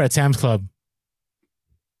 it's cheaper at Sam's Club.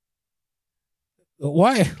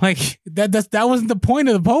 What? Like that wasn't the point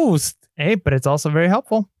of the post. Hey, but it's also very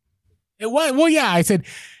helpful. It was. Well, yeah, I said,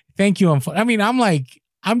 thank you. I'm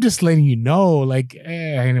just letting you know, like,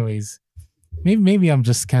 anyways, maybe I'm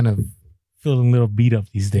just kind of feeling a little beat up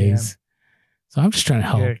these days. Yeah. So I'm just trying to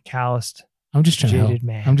help. You're calloused. I'm just trying to help.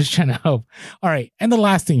 Man. I'm just trying to help. All right. And the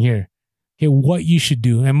last thing here. Okay, what you should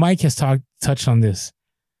do, and Mike has touched on this.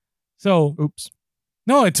 So, oops,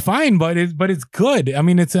 no, it's fine, but it's good. I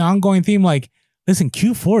mean, it's an ongoing theme. Like, listen,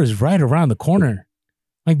 Q4 is right around the corner.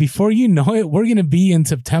 Like, before you know it, we're gonna be in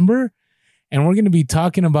September, and we're gonna be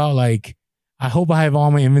talking about like, I hope I have all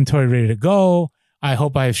my inventory ready to go. I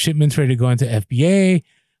hope I have shipments ready to go into FBA.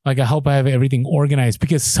 Like, I hope I have everything organized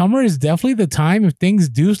because summer is definitely the time if things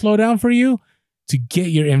do slow down for you to get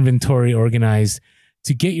your inventory organized.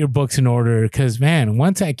 To get your books in order, because man,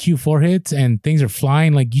 once that Q4 hits and things are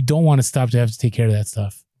flying, like you don't want to stop to have to take care of that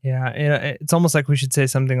stuff. Yeah, it's almost like we should say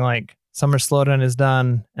something like summer slowdown is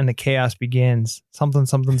done and the chaos begins. Something is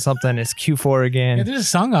Q4 again. Yeah, there's a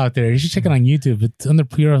song out there. You should check it on YouTube. It's under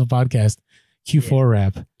Pure Hustle Podcast, Q4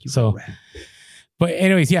 rap. Q4 rap. But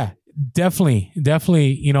anyways, yeah, definitely,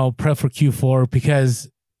 prep for Q4 because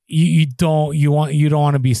you don't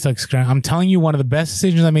want to be stuck scrambling. I'm telling you, one of the best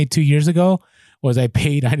decisions I made 2 years ago was I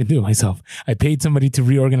didn't do it myself. I paid somebody to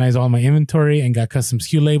reorganize all my inventory and got custom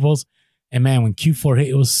SKU labels. And man, when Q4 hit,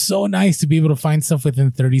 it was so nice to be able to find stuff within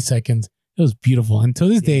 30 seconds. It was beautiful. And to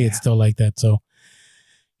this day, it's still like that. So,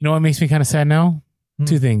 you know what makes me kind of sad now?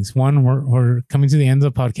 Two things. One, we're coming to the end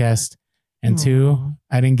of the podcast. And two,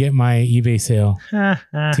 I didn't get my eBay sale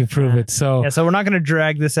to prove it. So, yeah, so we're not going to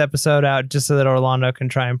drag this episode out just so that Orlando can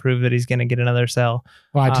try and prove that he's going to get another sale.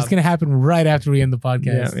 wow, it's just going to happen right after we end the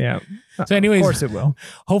podcast. Yeah. So anyways, of course it will.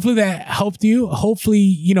 Hopefully that helped you. Hopefully,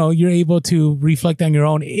 you're able to reflect on your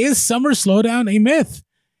own. Is summer slowdown a myth?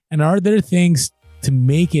 And are there things to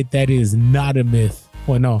make it that is not a myth?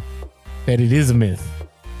 Well, no, that it is a myth.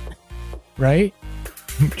 Right?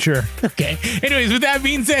 Sure. Okay. Anyways, with that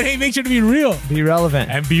being said, hey, make sure to be real. Be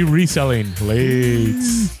relevant. And be reselling. Late.